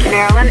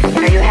 Marilyn,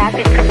 are you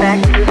happy to come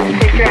back to do this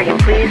picture? Are you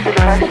pleased with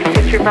the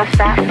picture bus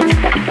stop?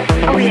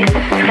 Oh yes,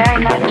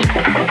 very much.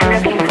 I'm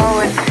looking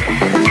forward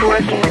to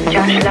working with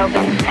Josh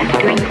Logan and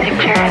doing the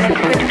picture, and it's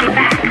good to be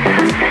back.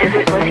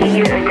 Was he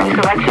your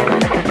selection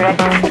as a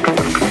director?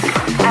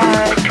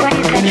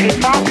 20th Century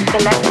Fox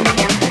selected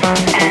him,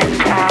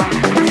 and I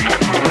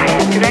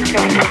am director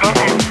of the book,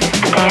 and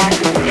they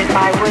asked if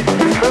I would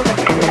approve it.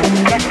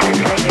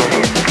 Definitely,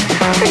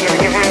 so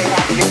you're very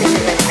happy. You're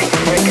thinking that makes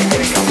it very good.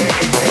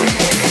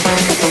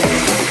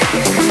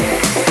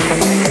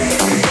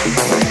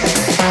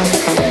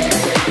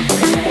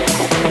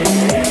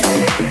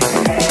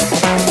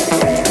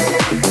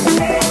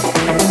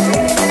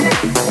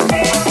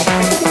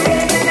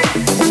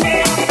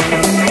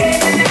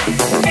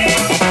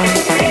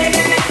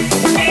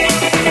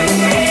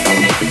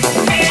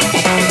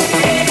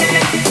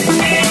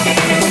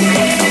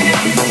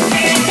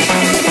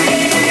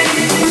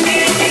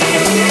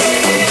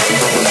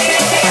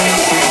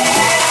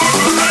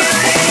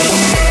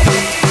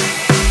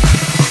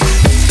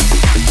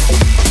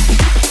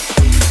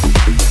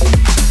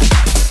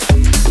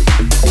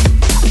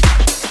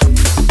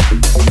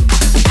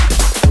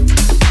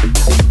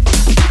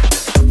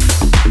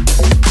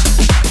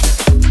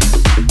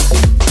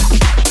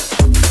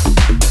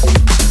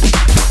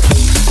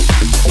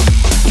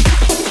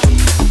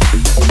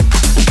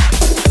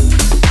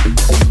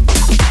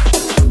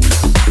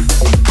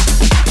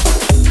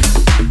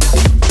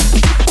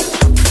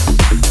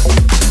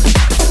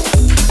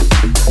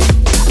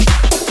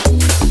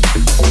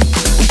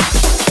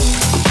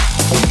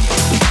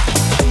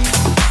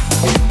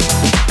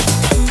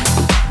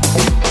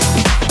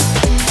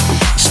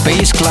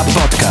 Space Club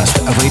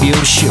Podcast Radio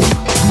Show.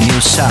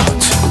 New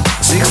sounds.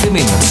 60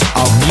 minutes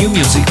of new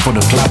music for the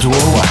clubs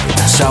worldwide.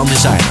 Sound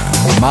designer,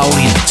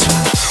 Maurinat.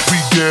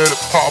 We get it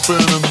poppin'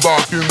 and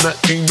lockin', that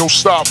ain't no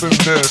stopping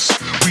this.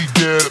 We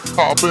get it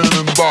poppin'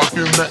 and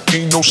lockin', that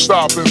ain't no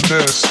stopping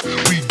this.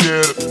 We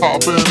get it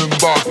poppin' and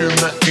lockin',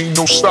 that ain't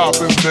no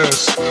stopping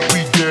this.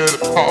 We get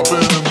it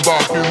poppin' and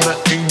lockin', that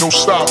ain't no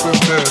stopping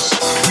this.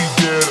 We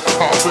get it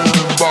poppin'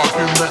 and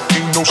lockin', that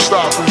ain't no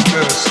stopping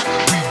this.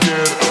 We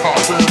get it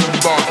poppin' and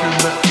lockin',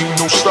 that ain't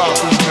no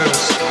stopping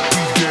this.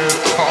 We get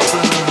it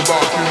poppin' and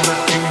lockin', that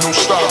ain't no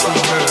stopping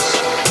this.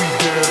 We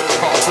get it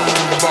poppin'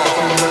 and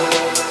lockin', that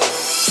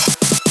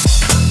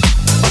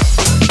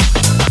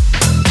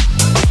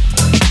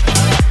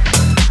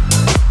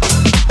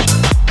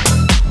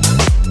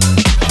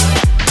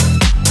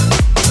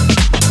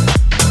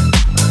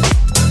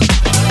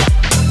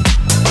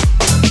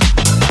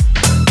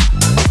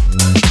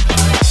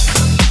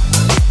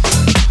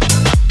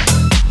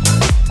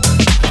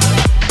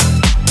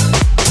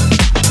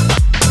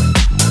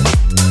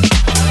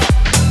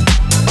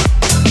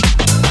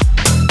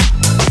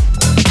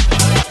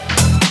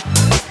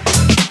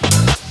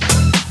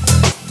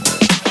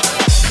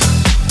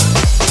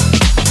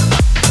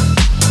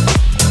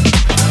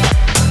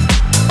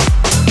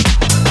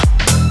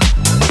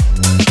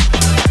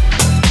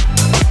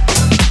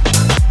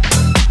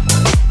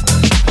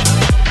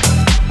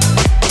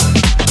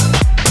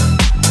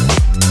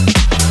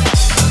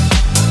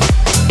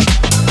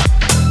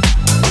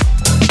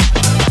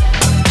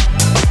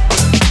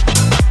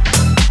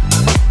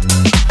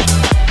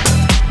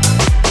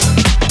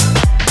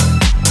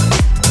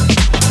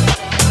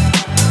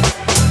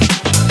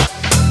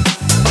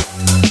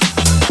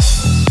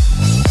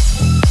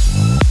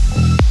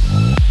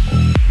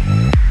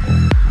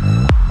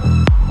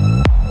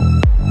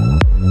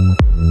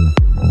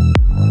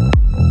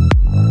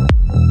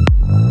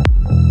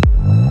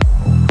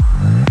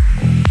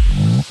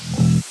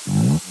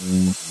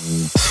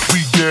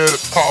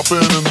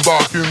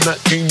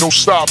that ain't no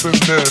stopping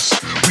this.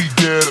 We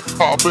get it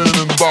poppin'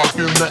 and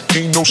lockin', that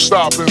ain't no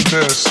stopping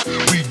this.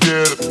 We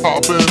get it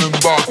poppin' and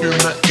lockin',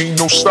 that ain't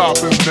no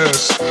stopping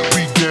this.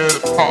 We get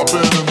it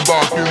poppin' and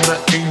lockin',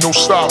 that ain't no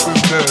stopping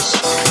this.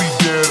 We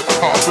get it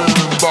poppin'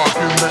 and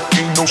lockin', that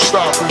ain't no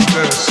stopping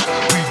this.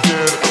 We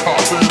get it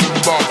poppin' and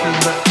lockin',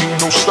 that ain't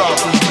no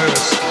stopping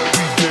this.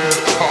 We get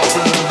it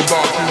poppin' and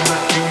lockin',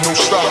 that ain't no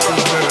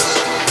stopping this.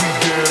 We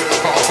get it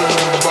poppin'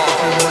 and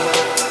lockin', that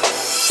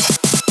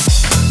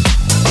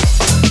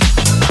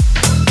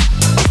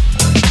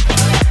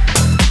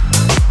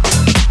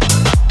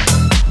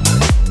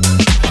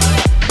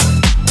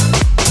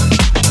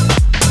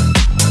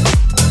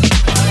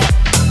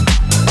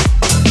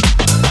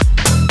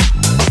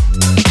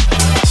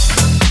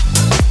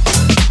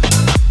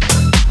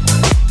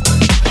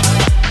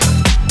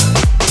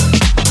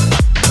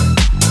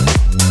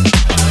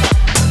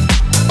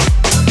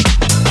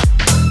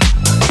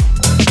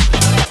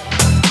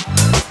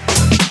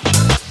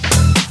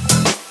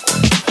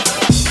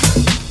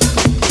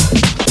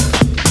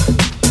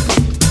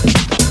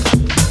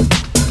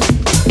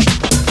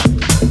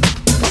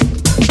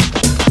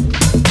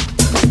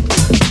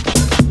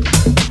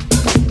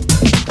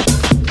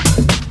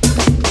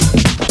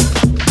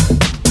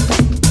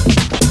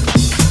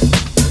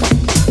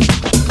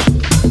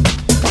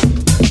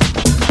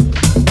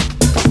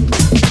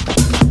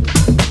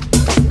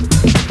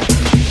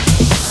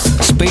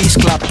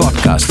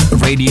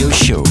podcast radio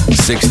show.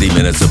 60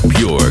 minutes of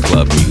pure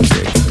club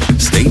music.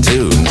 Stay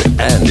tuned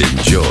and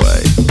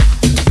enjoy.